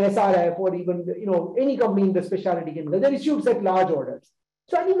company, even SRF or even any company in the specialty chemical, they issued such large orders.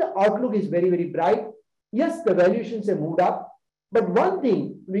 So I think the outlook is very, very bright. Yes, the valuations have moved up, but one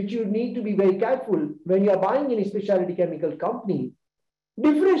thing which you need to be very careful when you are buying any specialty chemical company,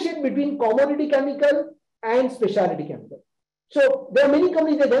 differentiate between commodity chemical and specialty chemical. So there are many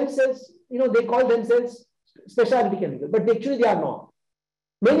companies that themselves, they call themselves specialty chemical, but actually they are not.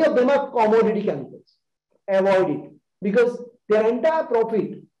 Many of them are commodity chemicals. Avoid it because their entire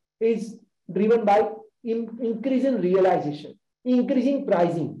profit is driven by increase in realization, increasing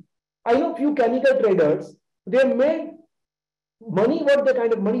pricing. I know few chemical traders, they made money, what the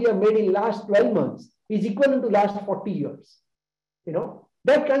kind of money they have made in last 12 months is equivalent to last 40 years.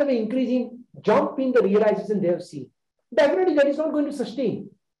 That kind of an increasing jump in the realization they have seen. Definitely that is not going to sustain.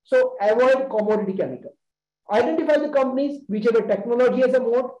 So avoid commodity chemical. Identify the companies which have a technology as a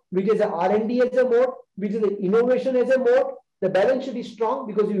mode, which has a R&D as a mode, which is innovation as a mode. The balance sheet is strong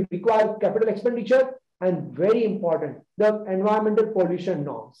because you require capital expenditure, and very important, the environmental pollution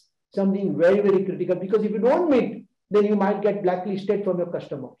norms. Something very, very critical, because if you don't meet, then you might get blacklisted from your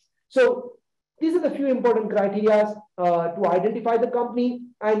customers. So these are the few important criteria to identify the company,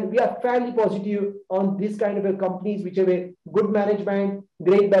 and we are fairly positive on this kind of a companies which have a good management,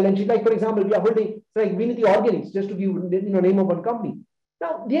 great balance sheet. Like for example, we are holding like Vinity Organics, just to give name of one company.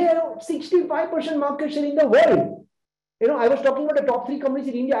 Now they have 65% market share in the world. I was talking about the top 3 companies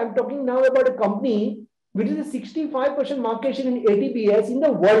in India. I'm talking now about a company which is a 65% market share in ATPS in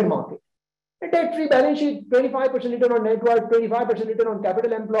the world market. A debt-free balance sheet, 25% return on net worth, 25% return on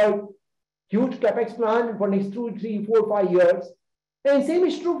capital employed, huge capex plan for next 2, 3, 4, 5 years. And same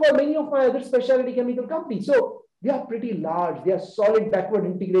is true for many of my other specialty chemical companies. So they are pretty large. They are solid backward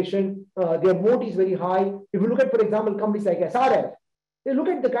integration. Their moat is very high. If you look at, for example, companies like SRF, they look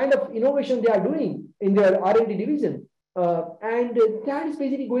at the kind of innovation they are doing in their R&D division. And that is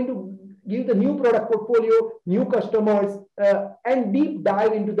basically going to give the new product portfolio, new customers, and deep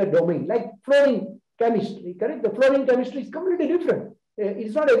dive into the domain, like fluorine chemistry, correct? The fluorine chemistry is completely different.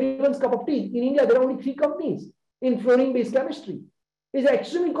 It's not everyone's cup of tea. In India, there are only 3 companies in fluorine-based chemistry. It's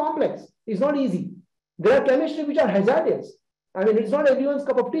extremely complex. It's not easy. There are chemistry which are hazardous. I mean, it's not everyone's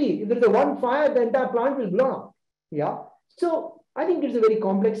cup of tea. If there is a one fire, the entire plant will blow up. Yeah. So I think it's a very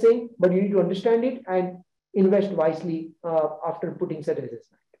complex thing, but you need to understand it and invest wisely after putting such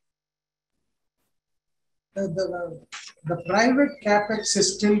assessment. The private capex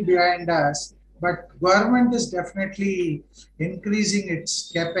is still behind us, but government is definitely increasing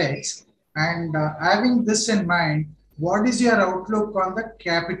its capex. And having this in mind, what is your outlook on the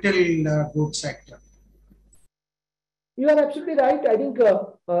capital goods sector? You are absolutely right. I think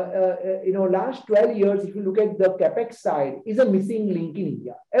last 12 years, if you look at the capex side, is a missing link in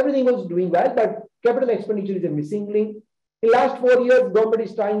India. Everything was doing well, but capital expenditure is a missing link. In the last 4 years, government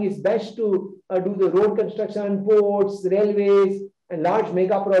is trying its best to do the road construction, ports, railways, and large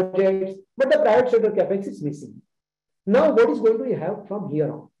mega projects, but the private sector capex is missing. Now, what is going to have from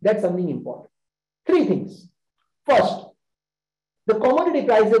here on? That's something important. 3 things. First, the commodity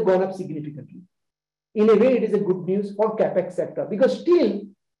prices have gone up significantly. In a way, it is a good news for capex sector, because steel,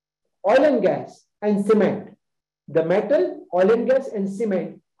 oil and gas, and cement, the metal, oil and gas, and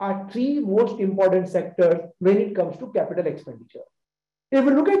cement are 3 most important sectors when it comes to capital expenditure. If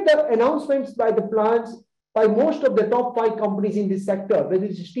you look at the announcements by the plants, by most of the top 5 companies in this sector, whether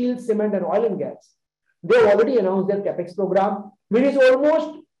it's steel, cement, and oil and gas, they have already announced their capex program, which is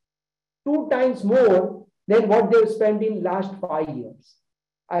almost 2 times more than what they've spent in last 5 years.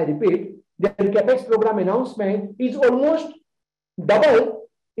 I repeat, their capex program announcement is almost double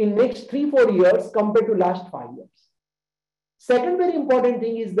in next 3-4 years compared to last 5 years. Second very important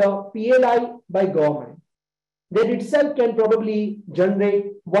thing is the PLI by government. That itself can probably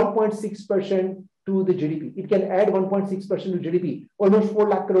generate 1.6% to the GDP. It can add 1.6% to GDP. Almost 4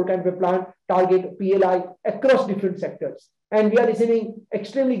 lakh crore kind of a plan target PLI across different sectors. And we are receiving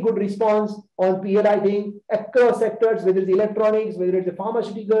extremely good response on PLI thing across sectors, whether it's electronics, whether it's the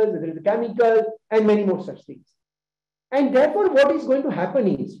pharmaceuticals, whether it's the chemical, and many more such things. And therefore, what is going to happen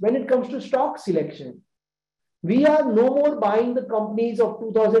is, when it comes to stock selection, we are no more buying the companies of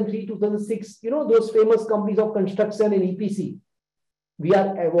 2003, 2006, those famous companies of construction and EPC. We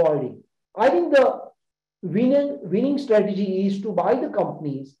are avoiding. I think the winning strategy is to buy the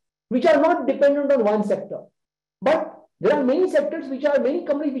companies which are not dependent on one sector. But there are many sectors many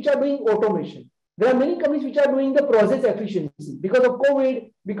companies which are doing automation. There are many companies which are doing the process efficiency because of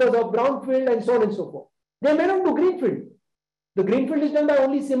COVID, because of brownfield, and so on and so forth. They may not do greenfield. The greenfield is done by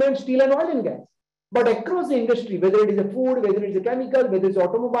only cement, steel, and oil and gas. But across the industry, whether it is a food, whether it is a chemical, whether it's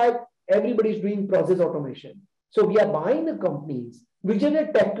automobile, everybody is doing process automation. So we are buying the companies which has a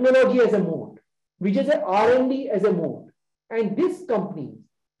technology as a mode, which has a R&D as a mode. And these companies,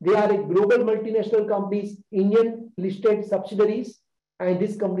 they are a global multinational companies, Indian listed subsidiaries, and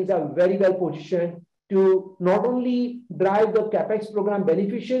these companies are very well positioned to not only drive the capex program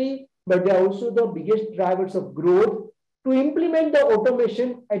beneficiary, but they are also the biggest drivers of growth to implement the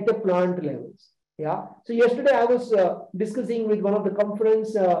automation at the plant levels. Yeah. So yesterday I was discussing with one of the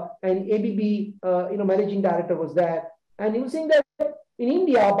conference, and ABB, managing director was there, and he was saying that in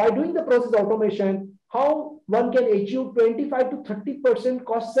India, by doing the process automation, how one can achieve 25 to 30%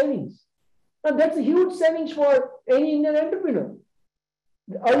 cost savings. And that's a huge savings for any Indian entrepreneur.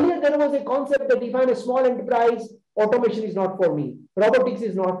 Earlier, there was a concept that if I'm a small enterprise, automation is not for me, robotics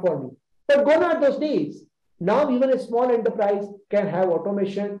is not for me. But gone are those days. Now, even a small enterprise can have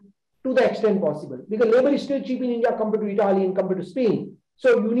automation to the extent possible, because labor is still cheap in India compared to Italy and compared to Spain. So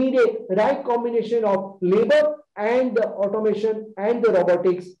you need a right combination of labor and the automation and the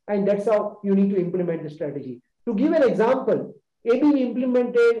robotics, and that's how you need to implement the strategy. To give an example, ABB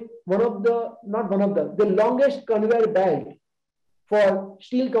implemented the longest conveyor belt for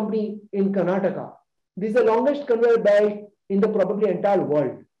steel company in Karnataka. This is the longest conveyor belt in the probably entire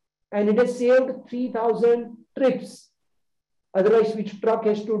world. And it has saved 3,000 trips. Otherwise, which truck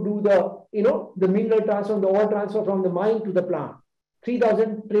has to do the mineral transfer, the ore transfer from the mine to the plant.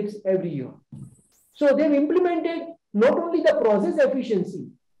 3,000 trips every year. So they've implemented not only the process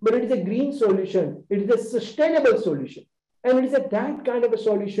efficiency, but it is a green solution. It is a sustainable solution. And it is that kind of a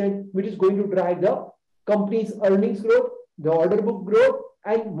solution which is going to drive the company's earnings growth, the order book growth,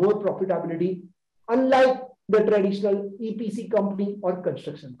 and more profitability, unlike the traditional EPC company or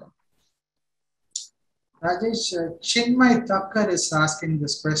construction company. Rajesh, Chinmay Thakkar is asking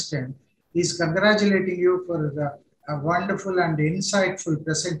this question. He's congratulating you for a wonderful and insightful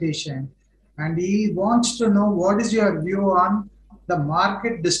presentation. And he wants to know what is your view on the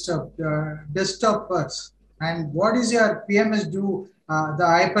market disturbers, and what is your PMS do, the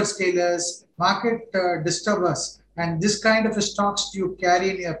hyperscalers, market disturbers, and this kind of stocks do you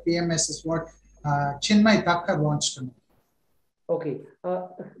carry in your PMS is what Chinmay Thakkar wants to know. Okay.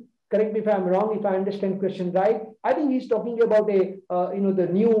 Correct me if I'm wrong, if I understand question right. I think he's talking about the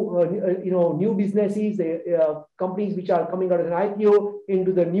new businesses, companies which are coming out as an IPO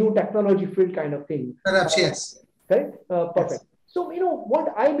into the new technology field kind of thing. Perhaps, yes. Correct? Perfect. Yes. So,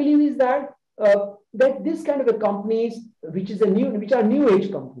 what I believe is that that this kind of a companies, which are new age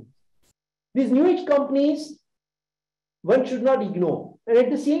companies, these new age companies, one should not ignore. And at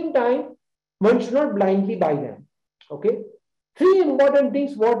the same time, one should not blindly buy them. Okay. Three important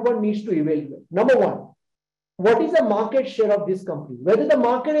things what one needs to evaluate. Number one, what is the market share of this company? Whether the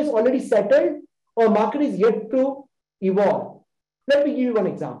market is already settled or market is yet to evolve. Let me give you one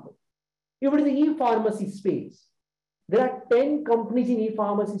example. If it is the e-pharmacy space, there are 10 companies in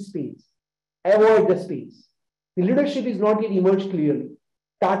e-pharmacy space. Avoid the space. The leadership is not yet emerged clearly.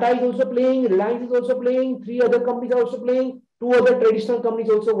 Tata is also playing, Reliance is also playing, 3 other companies are also playing, 2 other traditional companies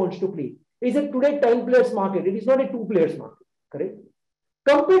also wants to play. It's a today 10 players market. It is not a 2 players market. Correct?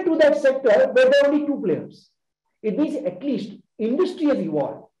 Compared to that sector where there are only 2 players, it means at least industry has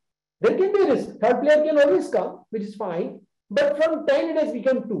evolved. There can be a risk. Third player can always come, which is fine. But from 10, it has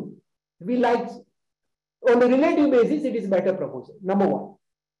become 2. We like, on a relative basis, it is better proposal. Number one.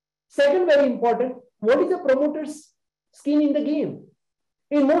 Second, very important, what is the promoter's skin in the game?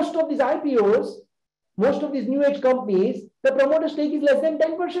 In most of these IPOs, most of these new age companies, the promoter stake is less than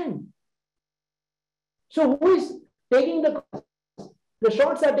 10%. So who is taking the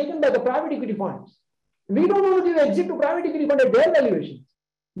shots are taken by the private equity funds. We don't want to give exit to private equity fund at their valuations.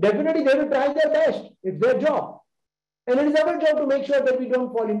 Definitely they will try their best. It's their job. And it is our job to make sure that we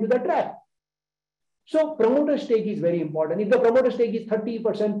don't fall into the trap. So promoter stake is very important. If the promoter stake is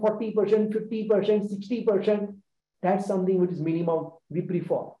 30%, 40%, 50%, 60%, that's something which is minimum we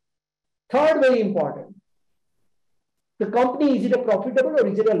prefer. Third, very important. The company, is it a profitable or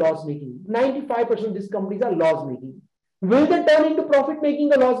is it a loss making? 95% of these companies are loss making. Will they turn into profit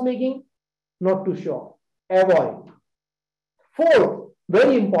making or loss making? Not too sure. Avoid. Fourth,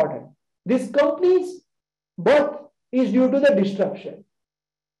 very important. This company's birth is due to the disruption.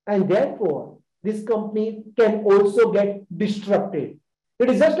 And therefore, this company can also get disrupted. It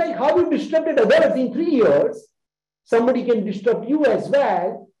is just like how you disrupted others in 3 years, somebody can disrupt you as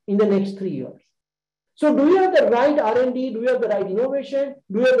well in the next 3 years. So do you have the right R&D? Do you have the right innovation?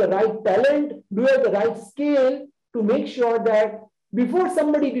 Do you have the right talent? Do you have the right scale to make sure that before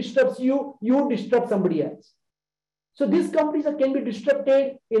somebody disrupts you, you disrupt somebody else? So these companies can be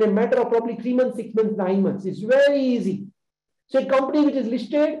disrupted in a matter of probably 3 months, 6 months, 9 months. It's very easy. So a company which is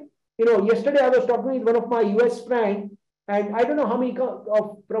listed, yesterday I was talking with one of my US friends, and I don't know how many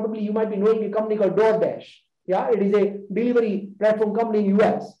probably you might be knowing a company called DoorDash. Yeah, it is a delivery platform company in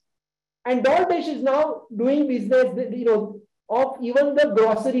US. And DoorDash is now doing business, of even the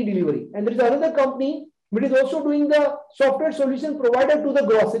grocery delivery. And there is another company which is also doing the software solution provider to the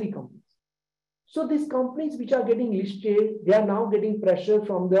grocery companies. So these companies which are getting listed, they are now getting pressure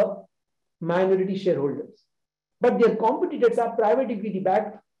from the minority shareholders. But their competitors are private equity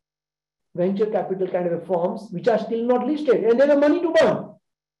backed venture capital kind of firms which are still not listed and they have money to burn.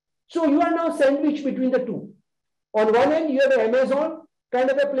 So you are now sandwiched between the two. On one hand, you have the Amazon kind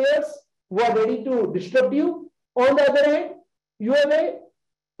of a players who are ready to disrupt you. On the other hand, you have a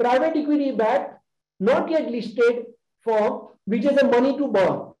private equity backed, not yet listed firm which has the money to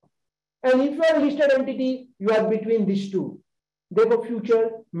burn. And if you are a listed entity, you are between these two. Therefore, future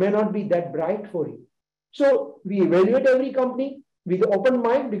may not be that bright for you. So we evaluate every company with open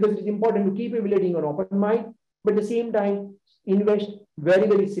mind because it is important to keep evaluating on open mind, but at the same time, invest very,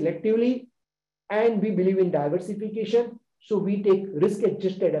 very selectively. And we believe in diversification. So we take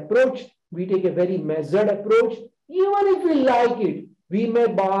risk-adjusted approach. We take a very measured approach. Even if we like it, we may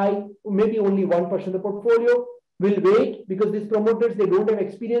buy maybe only 1% of the portfolio. We'll wait because these promoters, they don't have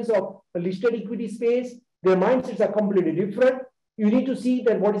experience of a listed equity space. Their mindsets are completely different. You need to see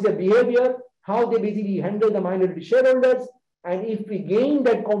that what is their behavior, how they basically handle the minority shareholders. And if we gain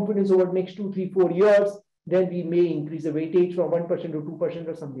that confidence over the next 2, 3, 4 years, then we may increase the weightage from 1% to 2%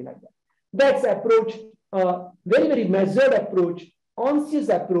 or something like that. That's approach, very, very measured approach, conscious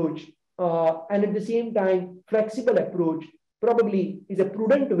approach, and at the same time, flexible approach probably is a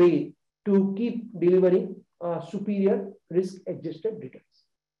prudent way to keep delivering superior risk-adjusted returns.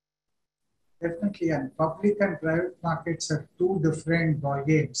 Definitely, and public and private markets are two different ball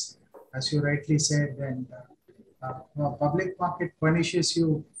games, as you rightly said. And public market punishes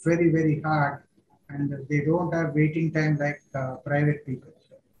you very, very hard, and they don't have waiting time like private people.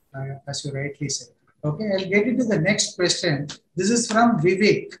 As you rightly said. Okay, I'll get into the next question. This is from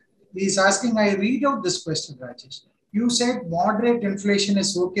Vivek. He's asking, I read out this question, Rajesh. You said moderate inflation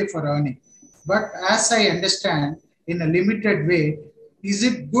is okay for earning, but as I understand, in a limited way, is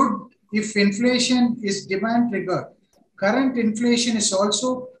it good if inflation is demand triggered? Current inflation is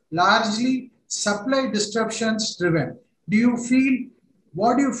also largely supply disruptions driven.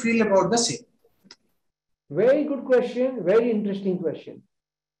 What do you feel about the same? Very good question, very interesting question.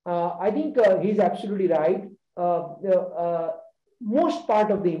 I think he's absolutely right. Most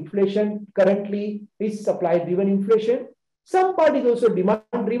part of the inflation currently is supply-driven inflation. Some part is also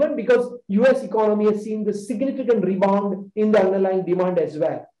demand-driven because US economy has seen the significant rebound in the underlying demand as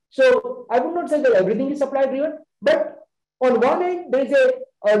well. So I would not say that everything is supply-driven, but on one end, there is a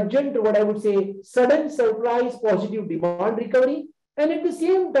urgent, what I would say, sudden surprise positive demand recovery. And at the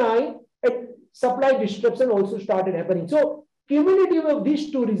same time, supply disruption also started happening. So cumulative of these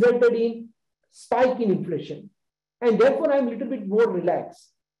two resulted in spike in inflation. And therefore, I'm a little bit more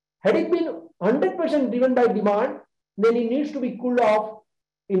relaxed. Had it been 100% driven by demand, then it needs to be cooled off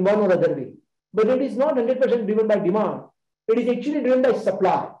in one or other way. But it is not 100% driven by demand. It is actually driven by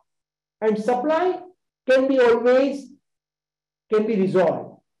supply. And supply can be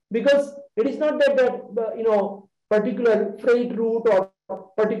resolved. Because it is not that particular freight route or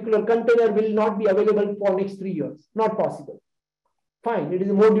particular container will not be available for next 3 years. Not possible. Fine, it is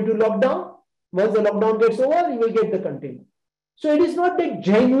more due to lockdown. Once the lockdown gets over, you will get the container. So it is not that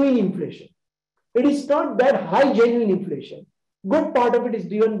genuine inflation. It is not that high genuine inflation. Good part of it is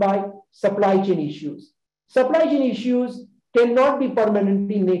driven by supply chain issues. Supply chain issues cannot be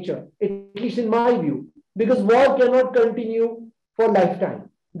permanent in nature, at least in my view, because war cannot continue for lifetime.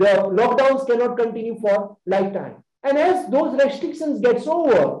 The lockdowns cannot continue for lifetime. And as those restrictions gets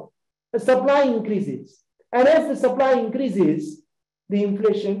over, the supply increases. And as the supply increases, the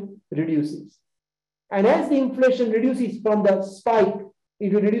inflation reduces. And as the inflation reduces from the spike,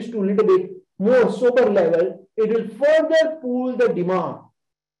 it will reduce to a little bit more sober level, it will further cool the demand.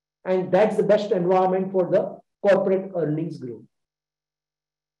 And that's the best environment for the corporate earnings growth.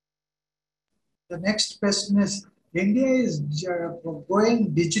 The next question is, India is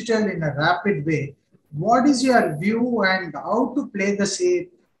going digital in a rapid way. What is your view and how to play the same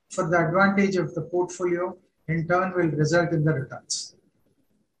for the advantage of the portfolio in turn will result in the returns?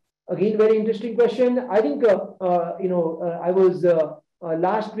 Again, very interesting question. I think, I was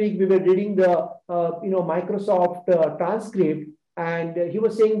last week we were reading the, Microsoft transcript, and he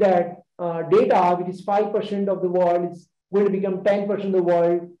was saying that data, which is 5% of the world, is going to become 10% of the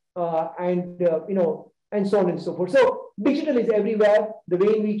world, and so on and so forth. So digital is everywhere. The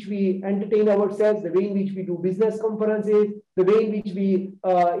way in which we entertain ourselves, the way in which we do business conferences, the way in which we,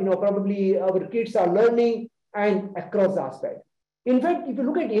 probably our kids are learning, and across the aspect. In fact, if you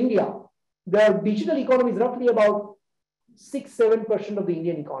look at India, the digital economy is roughly about 6-7% of the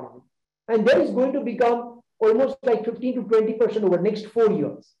Indian economy. And that is going to become almost like 15 to 20% over the next 4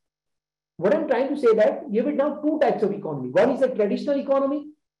 years. What I'm trying to say that you have now two types of economy. One is a traditional economy,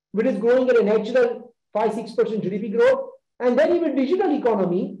 which is growing at a natural 5-6% GDP growth. And then you have a digital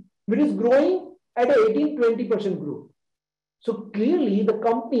economy, which is growing at a 18-20% growth. So clearly the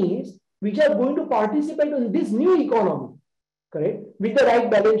companies which are going to participate in this new economy, correct, with the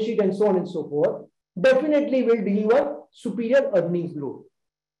right balance sheet and so on and so forth, definitely will deliver superior earnings growth.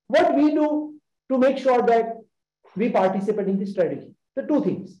 What we do to make sure that we participate in this strategy? The two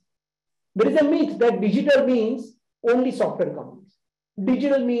things. There is a myth that digital means only software companies.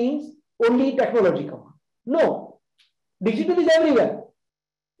 Digital means only technology companies. No, digital is everywhere.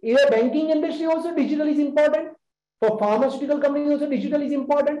 In the banking industry also digital is important. For pharmaceutical companies also digital is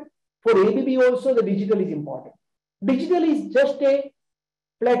important. For ABB also the digital is important. Digital is just a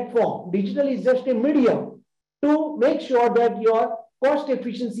platform. Digital is just a medium to make sure that your cost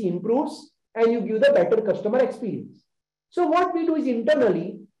efficiency improves and you give the better customer experience. So what we do is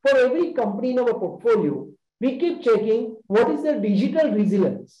internally, for every company in our portfolio, we keep checking what is the digital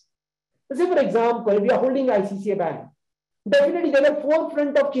resilience. Say for example, we are holding ICICI Bank. Definitely they are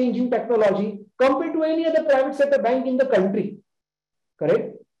forefront of changing technology compared to any other private sector bank in the country.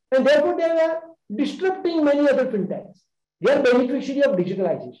 Correct? And therefore they are disrupting many other fintechs. They are beneficiary of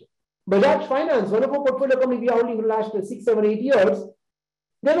digitalization. Bajaj Finance, one of our portfolio companies we are holding for the last 6, 7, 8 years,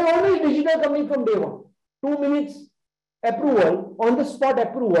 they were always digital company from day one. 2 minutes approval, on the spot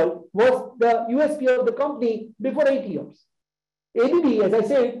approval was the USP of the company before 8 years. ABB, as I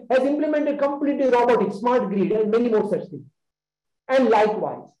said, has implemented completely robotics, smart grid, and many more such things. And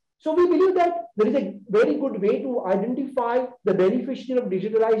likewise. So we believe that there is a very good way to identify the beneficiary of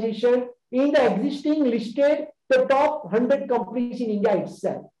digitalization in the existing listed, the top 100 companies in India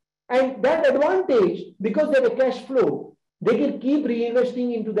itself. And that advantage, because they have a cash flow, they can keep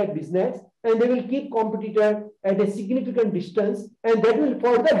reinvesting into that business and they will keep competitor at a significant distance, and that will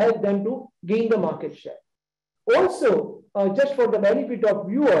further help them to gain the market share. Also, just for the benefit of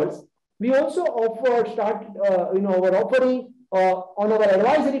viewers, we also offer our offering on our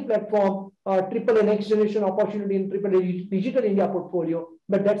advisory platform, AAA Next Generation Opportunity in AAA Digital India portfolio,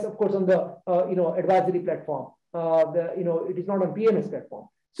 but that's of course on the advisory platform. It is not on PMS platform.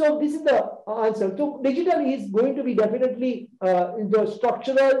 So this is the answer. So digital is going to be definitely the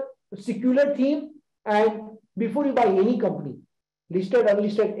structural, secular theme. And before you buy any company, listed,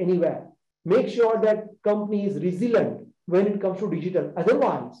 unlisted, anywhere, make sure that company is resilient when it comes to digital.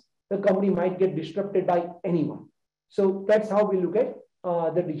 Otherwise, the company might get disrupted by anyone. So that's how we look at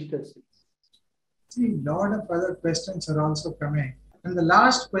the digital space. See, a lot of other questions are also coming. And the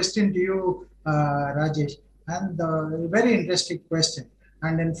last question to you, Rajesh, and a very interesting question.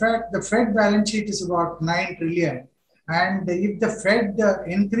 And in fact, the Fed balance sheet is about 9 trillion. And if the Fed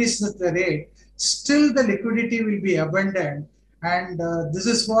increases the rate, still the liquidity will be abundant. And this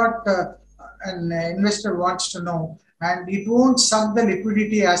is what an investor wants to know. And it won't suck the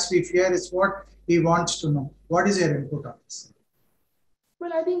liquidity as we fear, is what he wants to know. What is your input on this?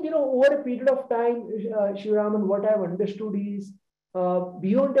 Well, I think, over a period of time, Sivaram, what I've understood is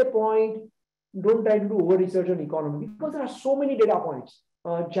beyond a point, don't try to do over research on economy because there are so many data points.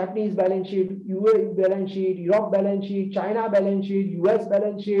 Japanese balance sheet, US balance sheet, Europe balance sheet, China balance sheet, US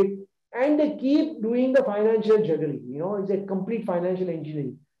balance sheet, and they keep doing the financial juggling. It's a complete financial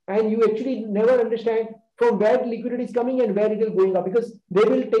engineering. And you actually never understand from where liquidity is coming and where it is going up, because they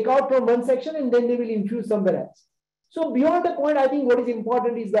will take out from one section and then they will infuse somewhere else. So beyond the point, I think what is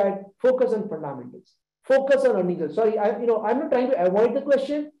important is that focus on fundamentals, focus on earnings. Sorry, I'm not trying to avoid the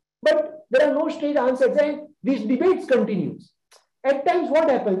question, but there are no straight answers, and these debates continues. At times, what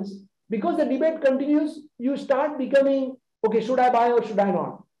happens, because the debate continues, you start becoming, okay, should I buy or should I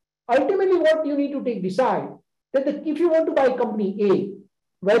not? Ultimately, what you need to decide that if you want to buy company A,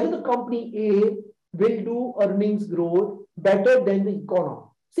 whether the company A will do earnings growth better than the economy.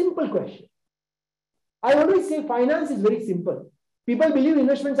 Simple question. I always say finance is very simple. People believe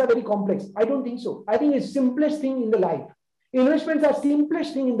investments are very complex. I don't think so. I think it's simplest thing in the life. Investments are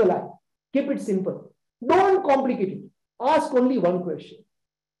simplest thing in the life. Keep it simple. Don't complicate it. Ask only one question.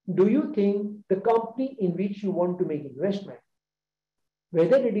 Do you think the company in which you want to make investment,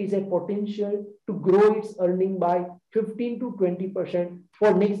 whether it is a potential to grow its earning by 15 to 20%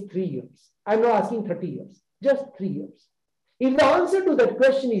 for next 3 years? I'm not asking 30 years, just 3 years. If the answer to that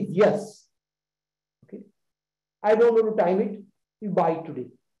question is yes, okay, I don't want to time it, you buy it today.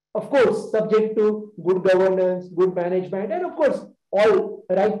 Of course, subject to good governance, good management, and of course, all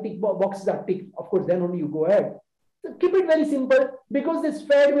right tick boxes are ticked. Of course, then only you go ahead. So keep it very simple, because this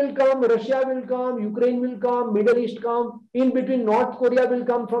Fed will come, Russia will come, Ukraine will come, Middle East come, in between North Korea will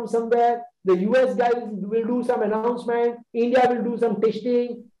come from somewhere, the US guys will do some announcement, India will do some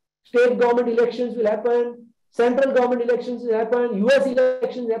testing, state government elections will happen, central government elections will happen, US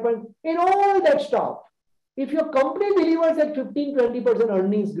elections will happen, in all that stuff. If your company delivers at 15-20%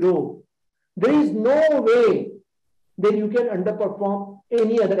 earnings growth, there is no way then you can underperform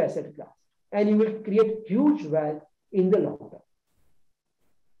any other asset class and you will create huge wealth in the long term.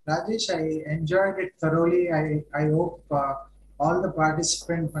 Rajesh, I enjoyed it thoroughly. I hope all the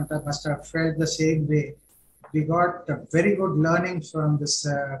participants must have felt the same way. We got a very good learning from this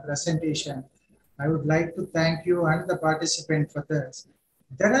presentation. I would like to thank you and the participant for this.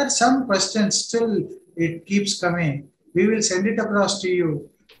 There are some questions still, it keeps coming. We will send it across to you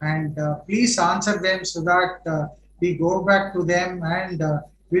and please answer them so that we go back to them and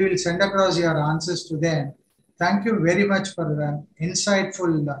we will send across your answers to them. Thank you very much for an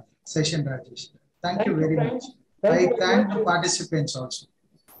insightful session, Rajesh. Thank you very much. Thank you I very thank much. the participants also.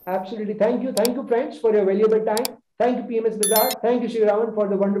 Absolutely. Thank you. Thank you, friends, for your valuable time. Thank you, PMS Bazaar. Thank you, Sivaram, for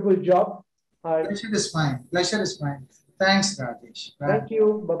the wonderful job. Pleasure is mine. Pleasure is mine. Thanks, Rajesh. Bye. Thank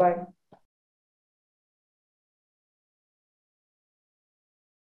you. Bye-bye.